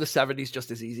could claim the 70s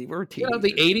just as easy. We were teenagers. You know,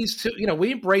 the 80s too. You know,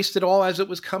 we embraced it all as it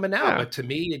was coming out. Yeah. But to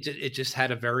me, it just had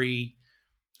a very,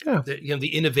 you know,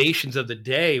 the innovations of the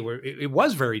day where it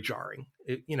was very jarring.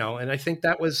 You know, and I think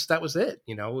that was it.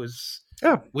 You know, it was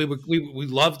we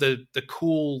loved the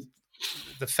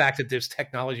fact that this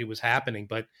technology was happening,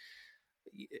 but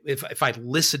if I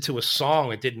listened to a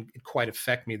song, it didn't quite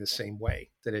affect me the same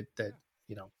way that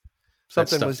you know.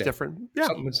 Something was different. Yeah.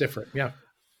 Something was different. Yeah.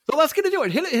 So let's get into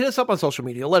it. Hit us up on social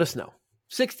media. Let us know.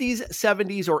 60s,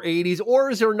 70s, or 80s, or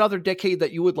is there another decade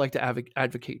that you would like to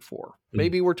advocate for?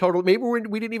 Maybe we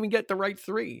didn't even get the right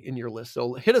three in your list.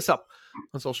 So hit us up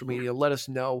on social media. Let us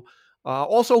know.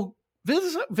 Also,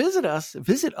 visit us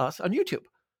on YouTube.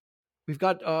 We've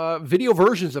got video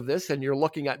versions of this, and you're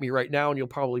looking at me right now, and you'll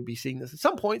probably be seeing this at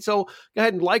some point. So go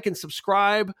ahead and like and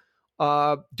subscribe.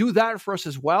 Do that for us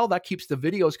as well. That keeps the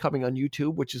videos coming on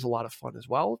YouTube, which is a lot of fun as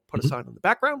well. Put a sign on the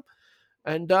background.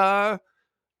 And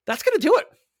that's going to do it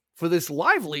for this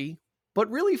lively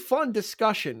but really fun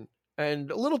discussion,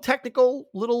 and a little technical,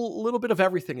 little bit of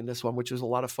everything in this one, which is a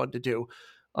lot of fun to do,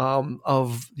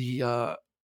 of the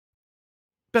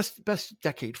best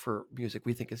decade for music.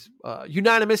 We think is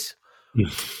unanimous.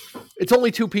 It's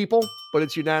only two people, but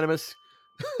it's unanimous.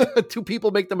 Two people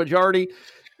make the majority.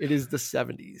 It is the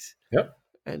 70s. Yep.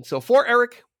 And so for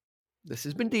Eric, this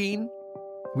has been Dean.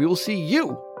 We will see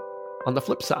you on the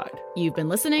flip side. You've been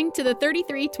listening to the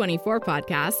 3324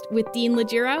 podcast with Dean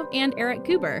Legiro and Eric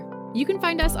Kuber. You can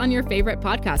find us on your favorite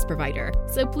podcast provider,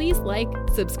 so please like,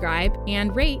 subscribe,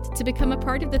 and rate to become a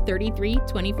part of the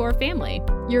 3324 family.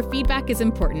 Your feedback is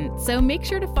important, so make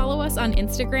sure to follow us on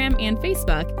Instagram and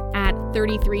Facebook at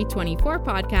 3324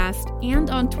 podcast and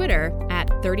on Twitter at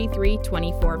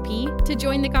 3324p to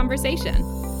join the conversation.